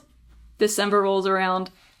involved. December rolls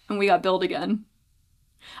around and we got billed again.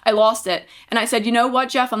 I lost it. And I said, you know what,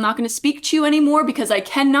 Jeff, I'm not going to speak to you anymore because I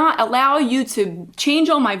cannot allow you to change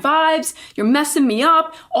all my vibes. You're messing me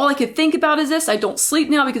up. All I could think about is this. I don't sleep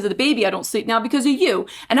now because of the baby. I don't sleep now because of you.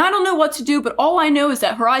 And I don't know what to do, but all I know is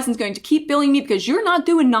that Horizon's going to keep billing me because you're not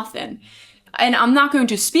doing nothing. And I'm not going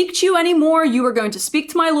to speak to you anymore. You are going to speak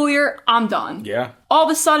to my lawyer. I'm done. Yeah. All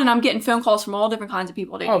of a sudden, I'm getting phone calls from all different kinds of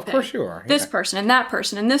people. Oh, of course you are. This person and that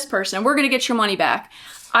person and this person. And we're going to get your money back.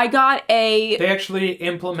 I got a... They actually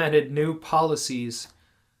implemented new policies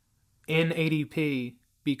in ADP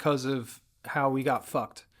because of how we got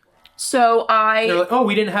fucked. So They're like, oh,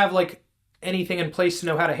 we didn't have like anything in place to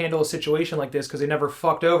know how to handle a situation like this because they never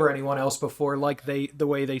fucked over anyone else before, like the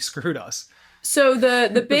way they screwed us. So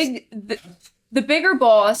the bigger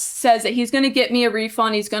boss says that he's going to get me a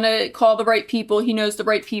refund. He's going to call the right people. He knows the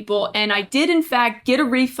right people. And I did, in fact, get a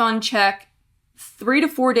refund check 3 to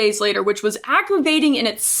 4 days later, which was aggravating in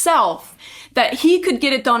itself that he could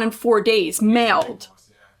get it done in 4 days, mailed.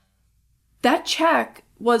 That check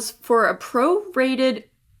was for a prorated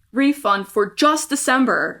refund for just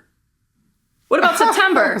December. What about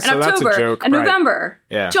September and So that's a October joke, and right. November?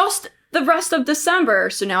 Yeah. Just the rest of December.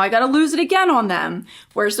 So now I got to lose it again on them.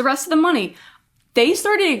 Where's the rest of the money? They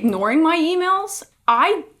started ignoring my emails.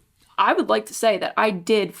 I would like to say that I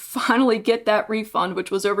did finally get that refund, which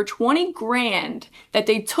was over 20 grand that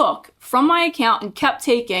they took from my account and kept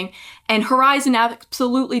taking. And Horizon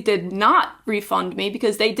absolutely did not refund me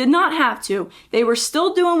because they did not have to. They were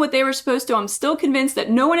still doing what they were supposed to. I'm still convinced that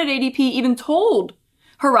no one at ADP even told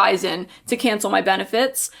Horizon to cancel my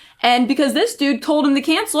benefits. And because this dude told him to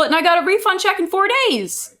cancel it and I got a refund check in 4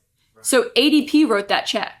 days. So ADP wrote that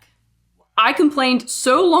check. I complained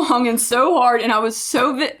so long and so hard, and I was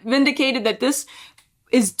so vindicated that this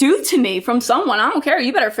is due to me from someone. I don't care.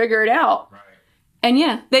 You better figure it out. Right. And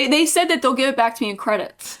yeah, they said that they'll give it back to me in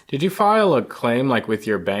credits. Did you file a claim like with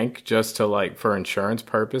your bank just to like for insurance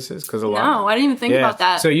purposes? Because No, I didn't even think about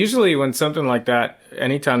that. So usually when something like that,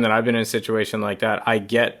 anytime that I've been in a situation like that, I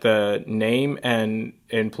get the name and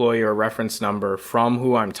employer reference number from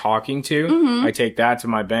who I'm talking to. Mm-hmm. I take that to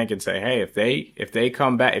my bank and say, hey, if they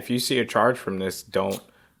come back, if you see a charge from this, don't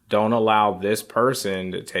allow this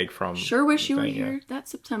person to take from. Sure wish you were here that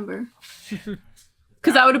September.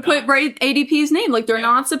 Because I would have put right ADP's name. Like, they're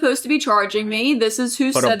not supposed to be charging me. This is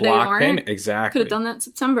who said they aren't. Exactly. Could have done that in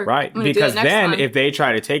September. Right. Because then if they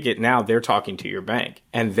try to take it, now they're talking to your bank.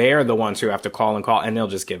 And they're the ones who have to call, and they'll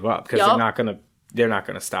just give up. Because they're not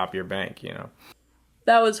gonna stop your bank, you know.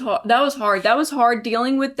 That was hard. That was hard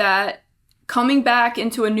dealing with that. Coming back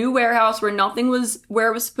into a new warehouse where nothing was where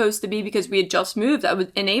it was supposed to be because we had just moved.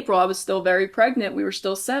 In April. I was still very pregnant. We were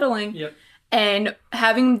still settling. Yep. And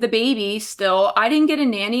having the baby still, I didn't get a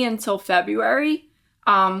nanny until February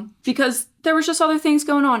because there was just other things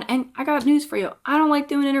going on. And I got news for you. I don't like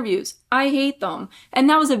doing interviews. I hate them. And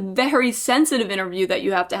that was a very sensitive interview that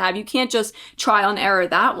you have to have. You can't just trial and error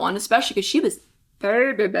that one, especially because she was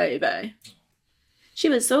baby. She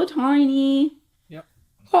was so tiny. Yep.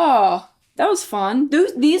 Oh, that was fun.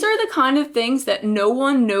 These are the kind of things that no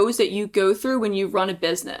one knows that you go through when you run a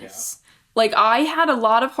business. Yeah. Like, I had a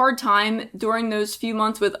lot of hard time during those few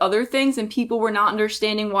months with other things, and people were not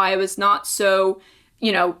understanding why I was not so,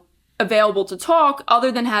 available to talk other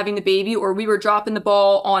than having the baby, or we were dropping the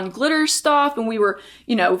ball on glitter stuff, and we were,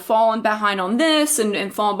 falling behind on this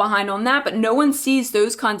and falling behind on that, but no one sees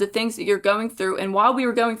those kinds of things that you're going through. And while we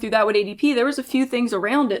were going through that with ADP, there was a few things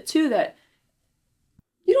around it, too, that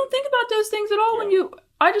you don't think about those things at all when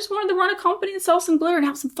I just wanted to run a company and sell some glitter and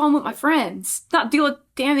have some fun with my friends, not deal with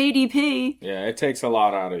damn ADP. Yeah, it takes a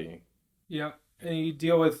lot out of you. Yeah, and you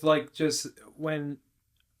deal with just when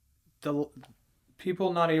the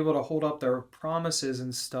people not able to hold up their promises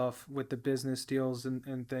and stuff with the business deals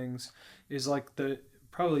and things is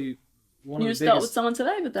probably one of the biggest. You just dealt with someone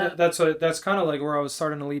today with that. That's kind of like where I was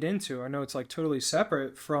starting to lead into. I know it's totally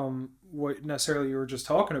separate from what necessarily you were just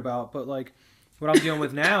talking about, but what I'm dealing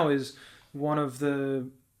with now is one of the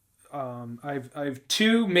I've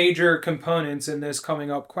two major components in this coming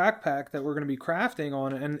up Quack Pack that we're going to be crafting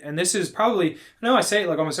on, and this is probably, I know I say it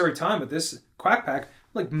almost every time, but this Quack Pack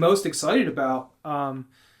most excited about from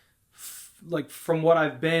what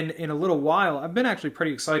I've been in a little while. I've been actually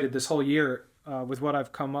pretty excited this whole year with what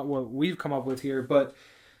we've come up with here, but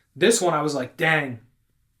this one I was like, dang,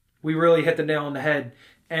 we really hit the nail on the head.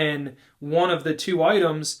 And one of the two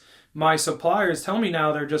items, my suppliers tell me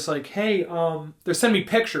now, they're just like, hey, they're sending me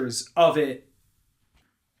pictures of the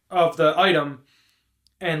item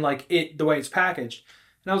and the way it's packaged.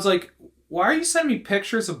 And I was like, why are you sending me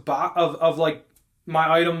pictures of my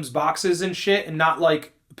items, boxes and shit, and not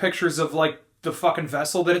pictures of like the fucking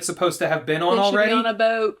vessel that it's supposed to have been on It should already. be on a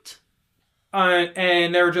boat.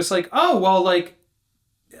 And they were just like, oh, well, like,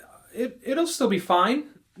 it'll still be fine.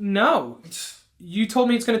 No. You told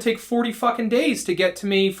me it's going to take 40 fucking days to get to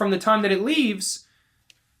me from the time that it leaves.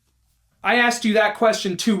 I asked you that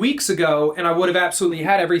question 2 weeks ago, and I would have absolutely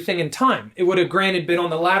had everything in time. It would have, granted, been on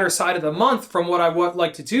the latter side of the month from what I would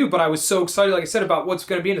like to do, but I was so excited, like I said, about what's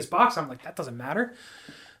going to be in this box. I'm like, that doesn't matter.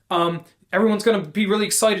 Everyone's going to be really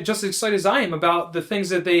excited, just as excited as I am, about the things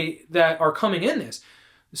that are coming in this.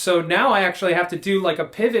 So now I actually have to do like a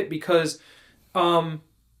pivot because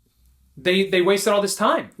they wasted all this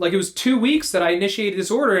time. Like, it was 2 weeks that I initiated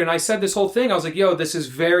this order, and I said this whole thing. I was like, yo, this is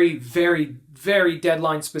very, very, very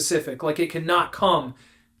deadline specific. Like, it cannot come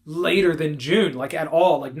later than June, like at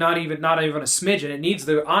all. Like, not even a smidgen. It needs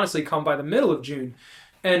to honestly come by the middle of June.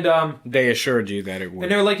 And they assured you that it would.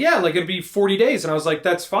 and they were like, yeah, like it'd be 40 days. And I was like,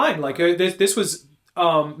 that's fine. Like, this was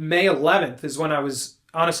May 11th is when I was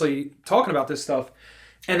honestly talking about this stuff.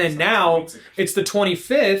 And then now it's the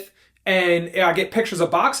 25th, and I get pictures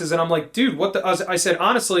of boxes, and I'm like, dude, what the? I said,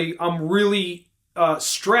 honestly, I'm really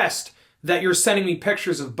stressed that you're sending me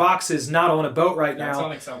pictures of boxes not on a boat right now. That's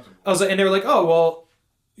unacceptable. I was like, and they were like, oh, well,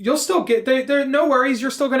 you'll still get. They're no worries,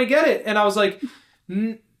 you're still gonna get it. And I was like,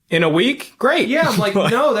 In a week? Great. yeah, I'm like,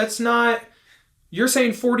 no, that's not. You're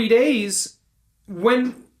saying 40 days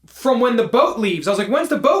from when the boat leaves. I was like, when's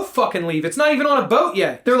the boat fucking leave? It's not even on a boat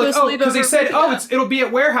yet. They're like, Supposed to oh, leave because they over said, Friday, oh, yeah. it'll be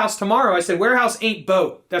at warehouse tomorrow. I said, warehouse ain't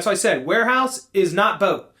boat. That's what I said. Warehouse is not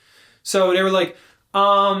boat. So they were like,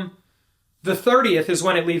 the 30th is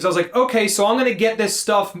when it leaves. I was like, okay, so I'm going to get this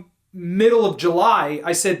stuff middle of July.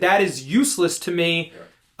 I said, that is useless to me.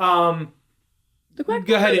 The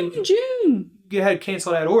Go ahead and in June. go ahead and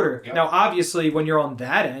cancel that order. Now, obviously, when you're on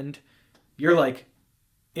that end, you're like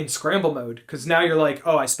in scramble mode, because now you're like,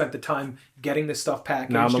 oh, I spent the time getting this stuff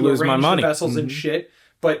packaged. Now I'm gonna you lose my arranged money. the vessels and shit,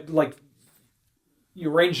 but like you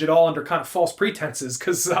arranged it all under kind of false pretenses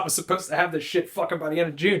because I was supposed to have this shit fucking by the end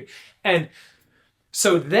of June. And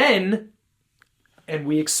so then, and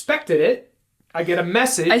we expected it, I get a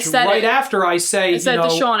message right after I say, I said to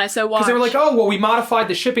Sean, I said, watch. because they were like, oh, well, we modified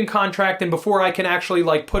the shipping contract, and before I can actually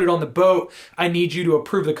like put it on the boat, I need you to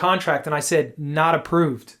approve the contract. And I said, not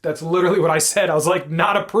approved. That's literally what I said. I was like,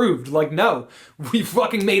 not approved. Like, no, we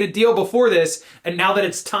fucking made a deal before this, and now that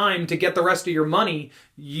it's time to get the rest of your money,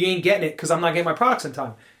 you ain't getting it because I'm not getting my products in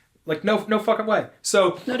time. Like, no fucking way.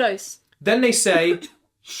 So No dice. then they say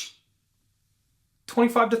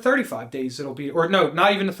 25 to 35 days it'll be, or no,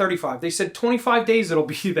 not even to 35. They said 25 days it'll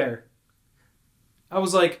be there. I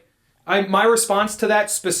was like, my response to that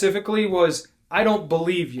specifically was, I don't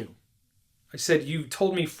believe you. I said, you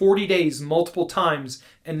told me 40 days multiple times,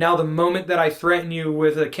 and now the moment that I threaten you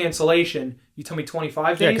with a cancellation, you tell me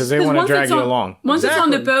 25 days? Yeah, because they want to drag you along. Once it's on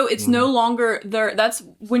the Exactly. boat, it's no longer there. That's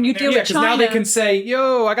when you deal Yeah, with because China. now they can say,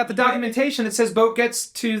 yo, I got the documentation that says boat gets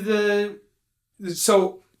to the...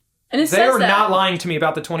 So and it they're says that. not lying to me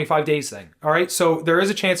about the 25 days thing. All right. So there is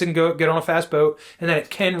a chance it can go get on a fast boat, and then it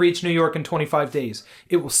can reach New York in 25 days.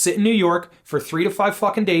 It will sit in New York for 3 to 5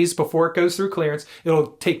 fucking days before it goes through clearance. It'll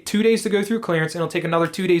take 2 days to go through clearance, and it'll take another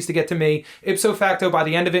 2 days to get to me. Ipso facto, by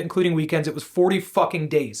the end of it, including weekends, it was 40 fucking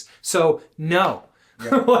days. So no,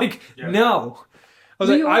 no. I was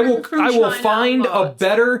We like, ordered from I will China find a lots.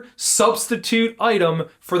 better substitute item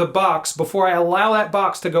for the box before I allow that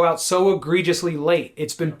box to go out so egregiously late.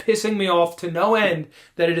 It's been pissing me off to no end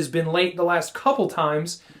that it has been late the last couple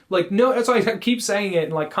times. Like, no, that's why I keep saying it in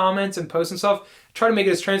like comments and posts and stuff. Try to make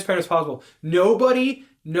it as transparent as possible. Nobody,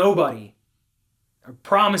 I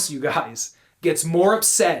promise you guys, gets more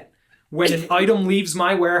upset when an item leaves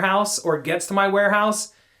my warehouse or gets to my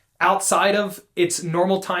warehouse outside of its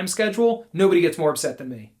normal time schedule. Nobody gets more upset than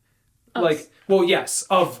me. Us. Like, well, yes,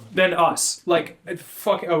 than us. Like,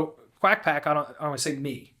 fuck, Quack Pack, I don't want to say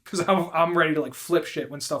me, because I'm ready to like flip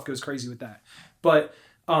shit when stuff goes crazy with that. But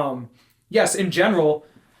yes, in general,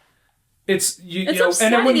 it's you know,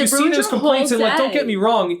 and then when you see those complaints, and like, don't get me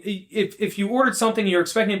wrong, if you ordered something and you're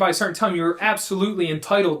expecting it by a certain time, you're absolutely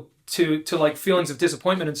entitled to like feelings of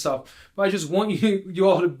disappointment and stuff. But I just want you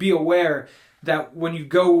all to be aware that when you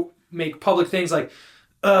go make public things like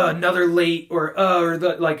another late or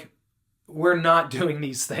the like, we're not doing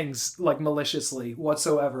these things like maliciously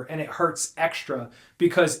whatsoever, and it hurts extra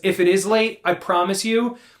because if it is late, I promise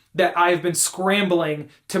you that I've been scrambling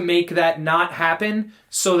to make that not happen.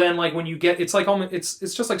 So then, like, when you get, it's like almost,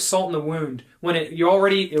 it's just like salt in the wound. When it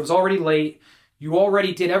was already late, you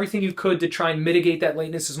already did everything you could to try and mitigate that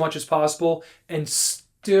lateness as much as possible, and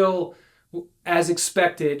still, as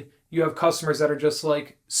expected, you have customers that are just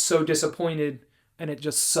like so disappointed, and it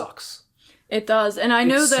just sucks. It does. And I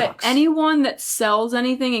know that sucks. anyone that sells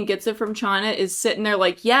anything and gets it from China is sitting there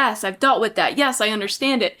like, yes, I've dealt with that. Yes, I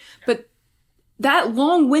understand it. But that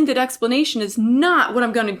long-winded explanation is not what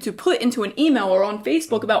I'm going to put into an email or on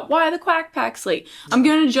Facebook about why the Quack Pack's late. I'm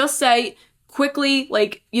going to just say quickly,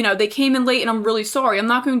 like, you know, they came in late and I'm really sorry. I'm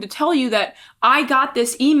not going to tell you that I got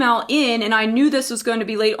this email in and I knew this was going to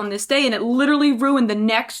be late on this day and it literally ruined the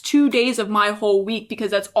next 2 days of my whole week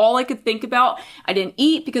because that's all I could think about. I didn't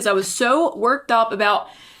eat because I was so worked up about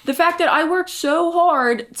the fact that I worked so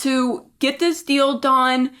hard to get this deal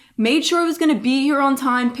done, made sure it was going to be here on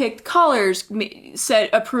time, picked colors, said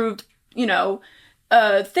approved, you know,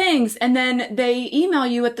 things, and then they email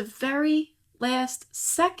you at the very last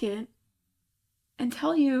second and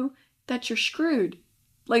tell you that you're screwed.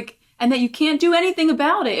 Like, and that you can't do anything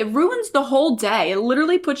about it. It ruins the whole day. It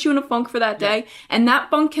literally puts you in a funk for that day. And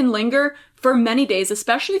that funk can linger for many days,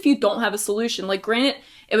 especially if you don't have a solution. Like, granted,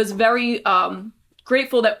 it was very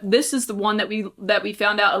grateful that this is the one that we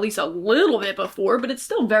found out at least a little bit before, but it's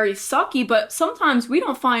still very sucky. But sometimes we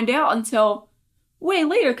don't find out until way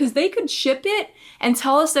later because they could ship it and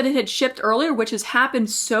tell us that it had shipped earlier, which has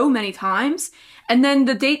happened so many times. And then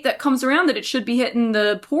the date that comes around that it should be hitting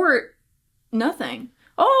the port, nothing.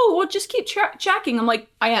 Oh, well, just keep checking. I'm like,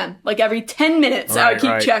 I am. Like every 10 minutes, I would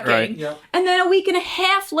keep checking. Right. Yeah. And then a week and a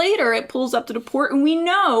half later, it pulls up to the port. And we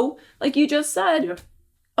know, like you just said,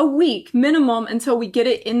 a week minimum until we get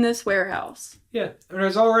it in this warehouse. Yeah. And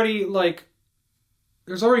there's already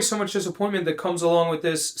so much disappointment that comes along with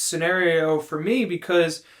this scenario for me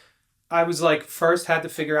because I was like, first had to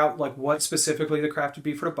figure out like what specifically the craft would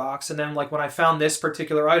be for the box. And then like when I found this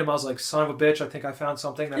particular item, I was like, son of a bitch, I think I found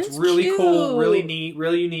something that's really cute. cool, really neat,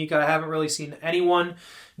 really unique. I haven't really seen anyone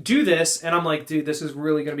do this. And I'm like, dude, this is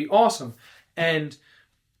really going to be awesome. And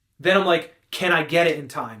then I'm like, can I get it in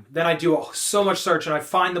time? Then I do so much search and I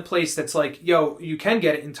find the place that's like, yo, you can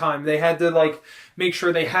get it in time. They had to like make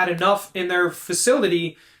sure they had enough in their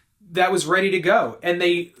facility that was ready to go. And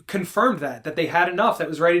they confirmed that they had enough that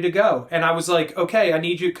was ready to go. And I was like, okay, I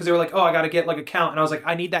need you, because they were like, oh, I got to get like a count. And I was like,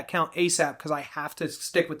 I need that count ASAP because I have to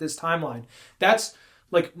stick with this timeline. That's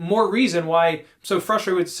like more reason why I'm so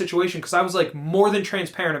frustrated with the situation, because I was like more than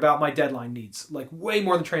transparent about my deadline needs, like way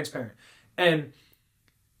more than transparent. And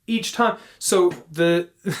each time, so the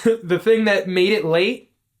the thing that made it late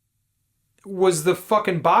was the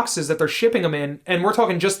fucking boxes that they're shipping them in. And we're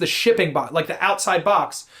talking just the shipping box, like the outside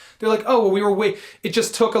box. They're like, oh, well, it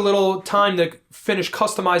just took a little time to finish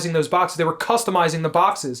customizing those boxes. They were customizing the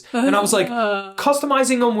boxes. And I was like,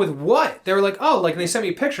 customizing them with what? They were like, oh, like, and they sent me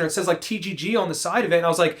a picture. And it says like TGG on the side of it. And I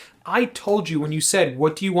was like, I told you when you said,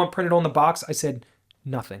 what do you want printed on the box? I said,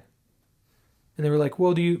 nothing. And they were like,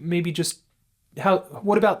 well, do you maybe just,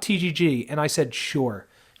 what about TGG? And I said, sure.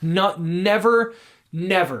 Never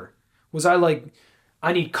was I like,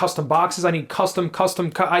 I need custom boxes. I need custom.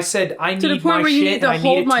 I said, I need my shit and I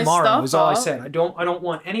need it tomorrow. Was all I said. I don't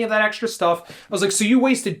want any of that extra stuff. I was like, so you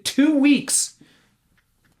wasted 2 weeks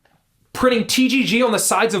printing TGG on the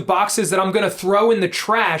sides of boxes that I'm going to throw in the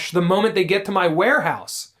trash the moment they get to my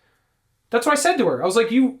warehouse. That's what I said to her. I was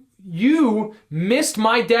like, you missed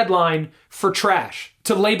my deadline for trash,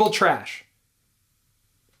 to label trash.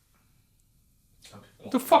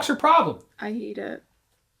 What the fuck's your problem? I hate it.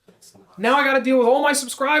 Now I got to deal with all my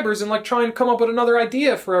subscribers and like try and come up with another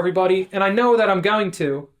idea for everybody. And I know that I'm going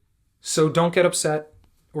to. So don't get upset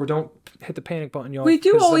or don't hit the panic button, y'all. We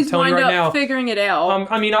do always wind up figuring it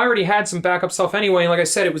out. I mean, I already had some backup stuff anyway. And like I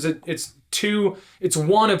said, it's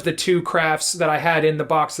one of the 2 crafts that I had in the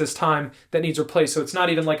box this time that needs replaced. So it's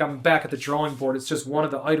not even like I'm back at the drawing board. It's just one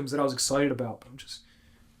of the items that I was excited about.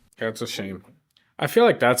 Yeah, it's a shame. I feel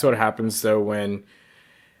like that's what happens though when,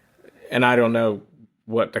 and I don't know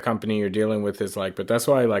what the company you're dealing with is like, but that's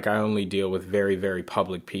why like I only deal with very, very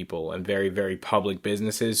public people and very, very public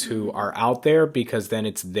businesses who are out there, because then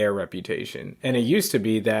it's their reputation. And it used to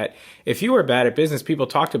be that if you were bad at business, people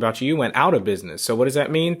talked about you, you went out of business. So what does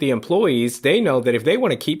that mean? The employees, they know that if they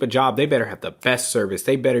want to keep a job, they better have the best service.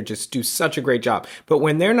 They better just do such a great job. But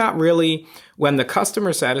when they're not really, when the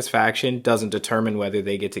customer satisfaction doesn't determine whether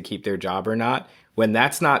they get to keep their job or not, when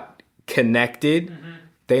that's not connected,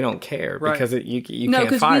 they don't care, because you can't fire them. No,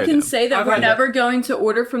 because we can say that we're never going to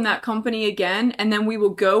order from that company again, and then we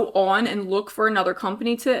will go on and look for another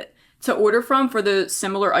company to to order from for the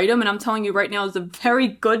similar item, and I'm telling you right now, there's a very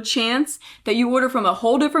good chance that you order from a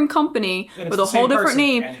whole different company with a whole different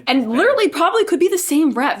name, and literally probably could be the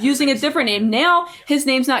same rep using a different name. Now his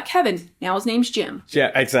name's not Kevin. Now his name's Jim.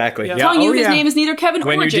 Yeah, exactly. I'm telling you, his name is neither Kevin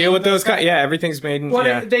when or you Jim. deal with those guys, everything's made.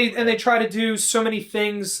 They try to do so many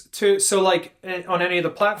things like on any of the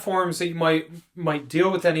platforms that you might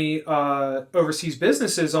deal with any overseas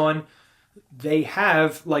businesses on. They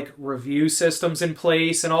have like review systems in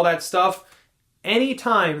place and all that stuff.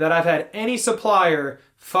 Anytime that I've had any supplier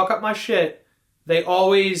fuck up my shit, they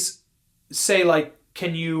always say like,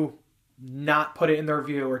 "Can you not put it in the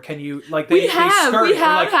review?" Or can you like we have had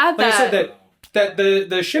that. Like I said that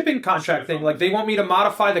the shipping contract thing, like they want me to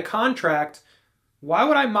modify the contract. Why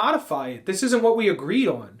would I modify it? This isn't what we agreed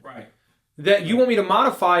on. Right. That you want me to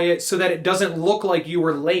modify it so that it doesn't look like you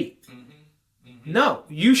were late. No,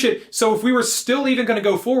 you should. So if we were still even going to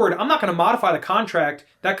go forward, I'm not going to modify the contract.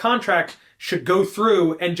 That contract should go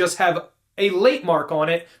through and just have a late mark on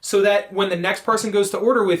it so that when the next person goes to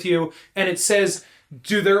order with you and it says,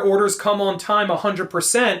 do their orders come on time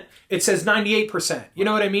 100%, it says 98%. You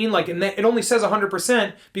know what I mean? Like, and it only says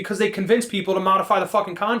 100% because they convince people to modify the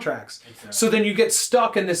fucking contracts. Exactly. So then you get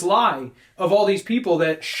stuck in this lie of all these people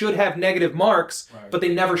that should have negative marks, but they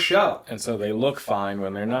never show. And so they look fine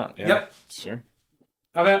when they're not. Yeah. Yep. Sure.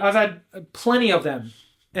 I've had plenty of them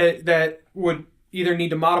that would either need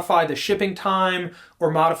to modify the shipping time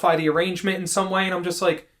or modify the arrangement in some way. And I'm just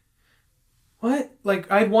like, what?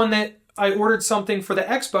 Like I had one that I ordered something for the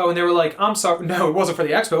expo and they were like, I'm sorry. No, it wasn't for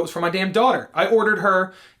the expo. It was for my damn daughter. I ordered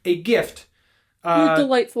her a gift.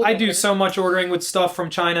 Delightful. I do so much ordering with stuff from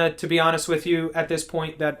China, to be honest with you, at this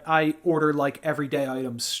point that I order like everyday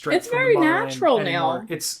items straight it's from very the natural anymore.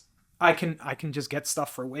 now. I can just get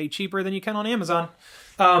stuff for way cheaper than you can on Amazon.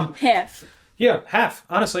 Half. Yeah, half,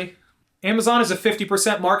 honestly. Amazon is a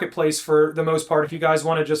 50% marketplace for the most part. If you guys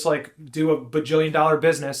want to just like do a bajillion-dollar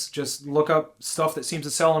business, just look up stuff that seems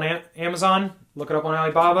to sell on Amazon, look it up on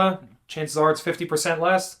Alibaba. Chances are it's 50%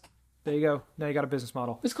 less. There you go. Now you got a business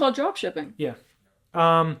model. It's called drop shipping. Yeah.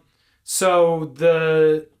 So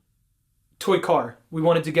the toy car, we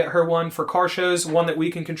wanted to get her one for car shows, one that we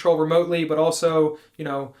can control remotely, but also,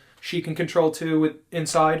 she can control too with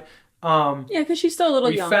inside. Yeah, because she's still a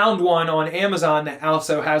little young. We found one on Amazon that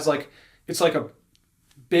also has it's like a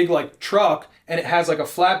big like truck and it has like a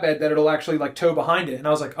flatbed that it'll actually like tow behind it. And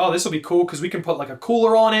I was like, oh, this will be cool because we can put like a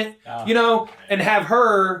cooler on it, and have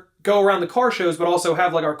her go around the car shows, but also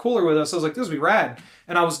have like our cooler with us. I was like, this would be rad.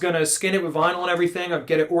 And I was going to skin it with vinyl and everything. I'd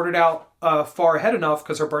get it ordered out far ahead enough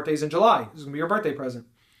because her birthday's in July. This is going to be her birthday present.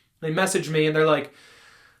 They messaged me and they're like,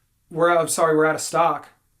 I'm sorry, we're out of stock.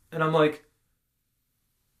 And I'm like,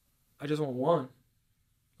 I just want one.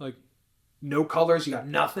 Like, no colors, you got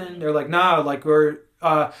nothing? They're like, nah, like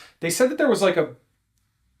they said that there was like a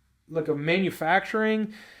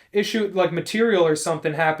manufacturing issue, like material or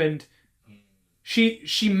something happened.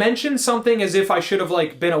 She mentioned something as if I should have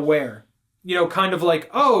like been aware. Kind of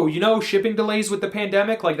like, shipping delays with the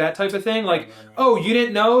pandemic, like that type of thing. Like, oh, you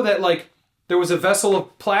didn't know that like there was a vessel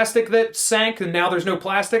of plastic that sank and now there's no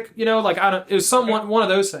plastic, it was one of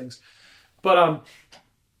those things. But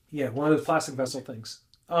yeah, one of those plastic vessel things.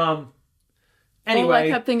 Anyway, all I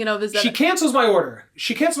kept thinking of is that she cancels my order.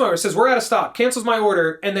 Says we're out of stock. Cancels my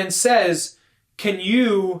order, and then says, "Can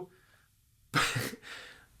you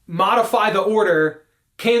modify the order?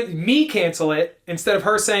 Can me cancel it instead of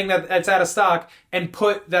her saying that it's out of stock and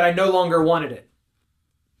put that I no longer wanted it?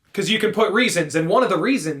 Because you can put reasons, and one of the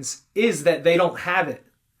reasons is that they don't have it.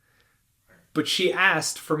 But she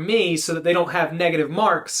asked for me so that they don't have negative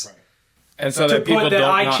marks." Right. And so that people don't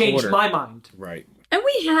I changed my mind. Right. And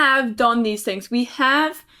we have done these things. We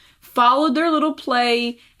have followed their little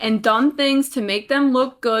play and done things to make them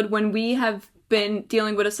look good when we have been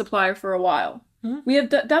dealing with a supplier for a while. Mm-hmm. We have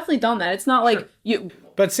definitely done that. It's not like you.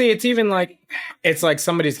 But see, it's like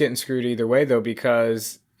somebody's getting screwed either way, though,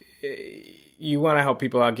 because you want to help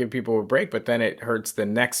people out, give people a break, but then it hurts the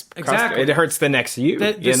next customer. It hurts the next you.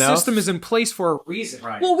 The system is in place for a reason.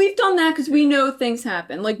 Right. Well, we've done that because we know things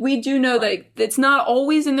happen. Like, we do know that it's not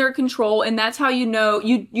always in their control, and that's how you know,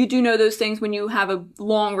 you do know those things when you have a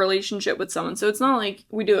long relationship with someone. So it's not like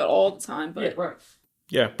we do it all the time. But right.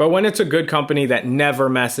 Yeah, but when it's a good company that never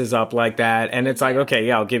messes up like that, and it's like, okay,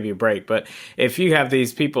 yeah, I'll give you a break. But if you have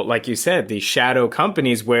these people, like you said, these shadow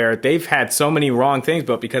companies where they've had so many wrong things,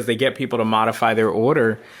 but because they get people to modify their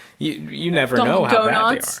order, you never know how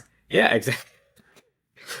bad they are. Yeah, exactly.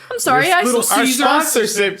 I'm sorry, Little Caesars. Our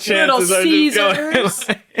sponsorship chances Little are just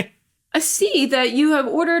going. I see that you have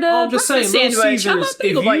ordered a I'm just saying, breakfast Little sandwich. How Caesars, about if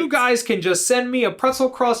bagel you bites? guys can just send me a pretzel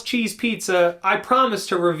cross cheese pizza, I promise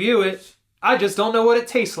to review it. I just don't know what it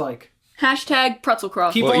tastes like. Hashtag pretzel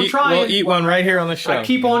cross. Keep on trying. We'll eat one right here on the show. I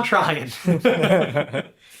keep on trying. Am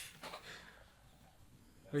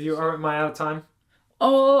I out of time?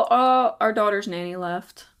 Oh, our daughter's nanny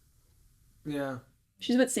left. Yeah.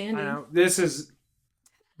 She's with Sandy. I know.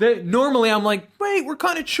 Normally I'm like, wait, we're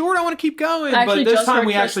kind of short. I want to keep going. I But actually this just time heard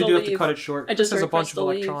we actually do Crystal have to leave. cut it short. I just This has a heard bunch of Crystal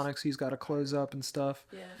leave. electronics he's got to close up and stuff.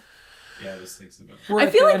 Yeah, this takes a bit. I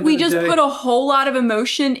feel like we just put a whole lot of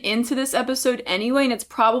emotion into this episode anyway, and it's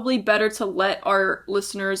probably better to let our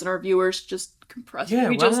listeners and our viewers just compress what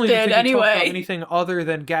we just did anyway. Anything other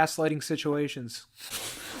than gaslighting situations.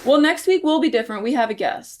 Well, next week will be different. We have a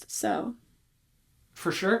guest, so.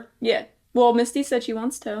 For sure. Yeah. Well, Misty said she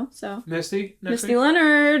wants to, so. Misty? Next Misty week?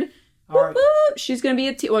 Leonard. All right. Woo-hoo. She's going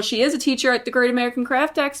to be she is a teacher at the Great American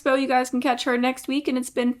Craft Expo. You guys can catch her next week, and it's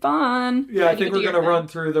been fun. Yeah, I Trying to think get we're to your going to thing. run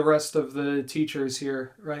through the rest of the teachers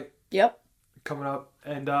here, right? Yep. Coming up.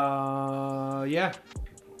 And, yeah.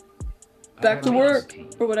 Back to work,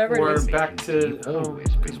 or whatever it We're is. back to home, Always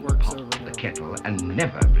because bring the work's pot over. to the kettle and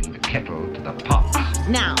never bring the kettle to the pot.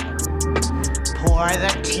 Now, pour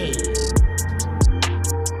the tea.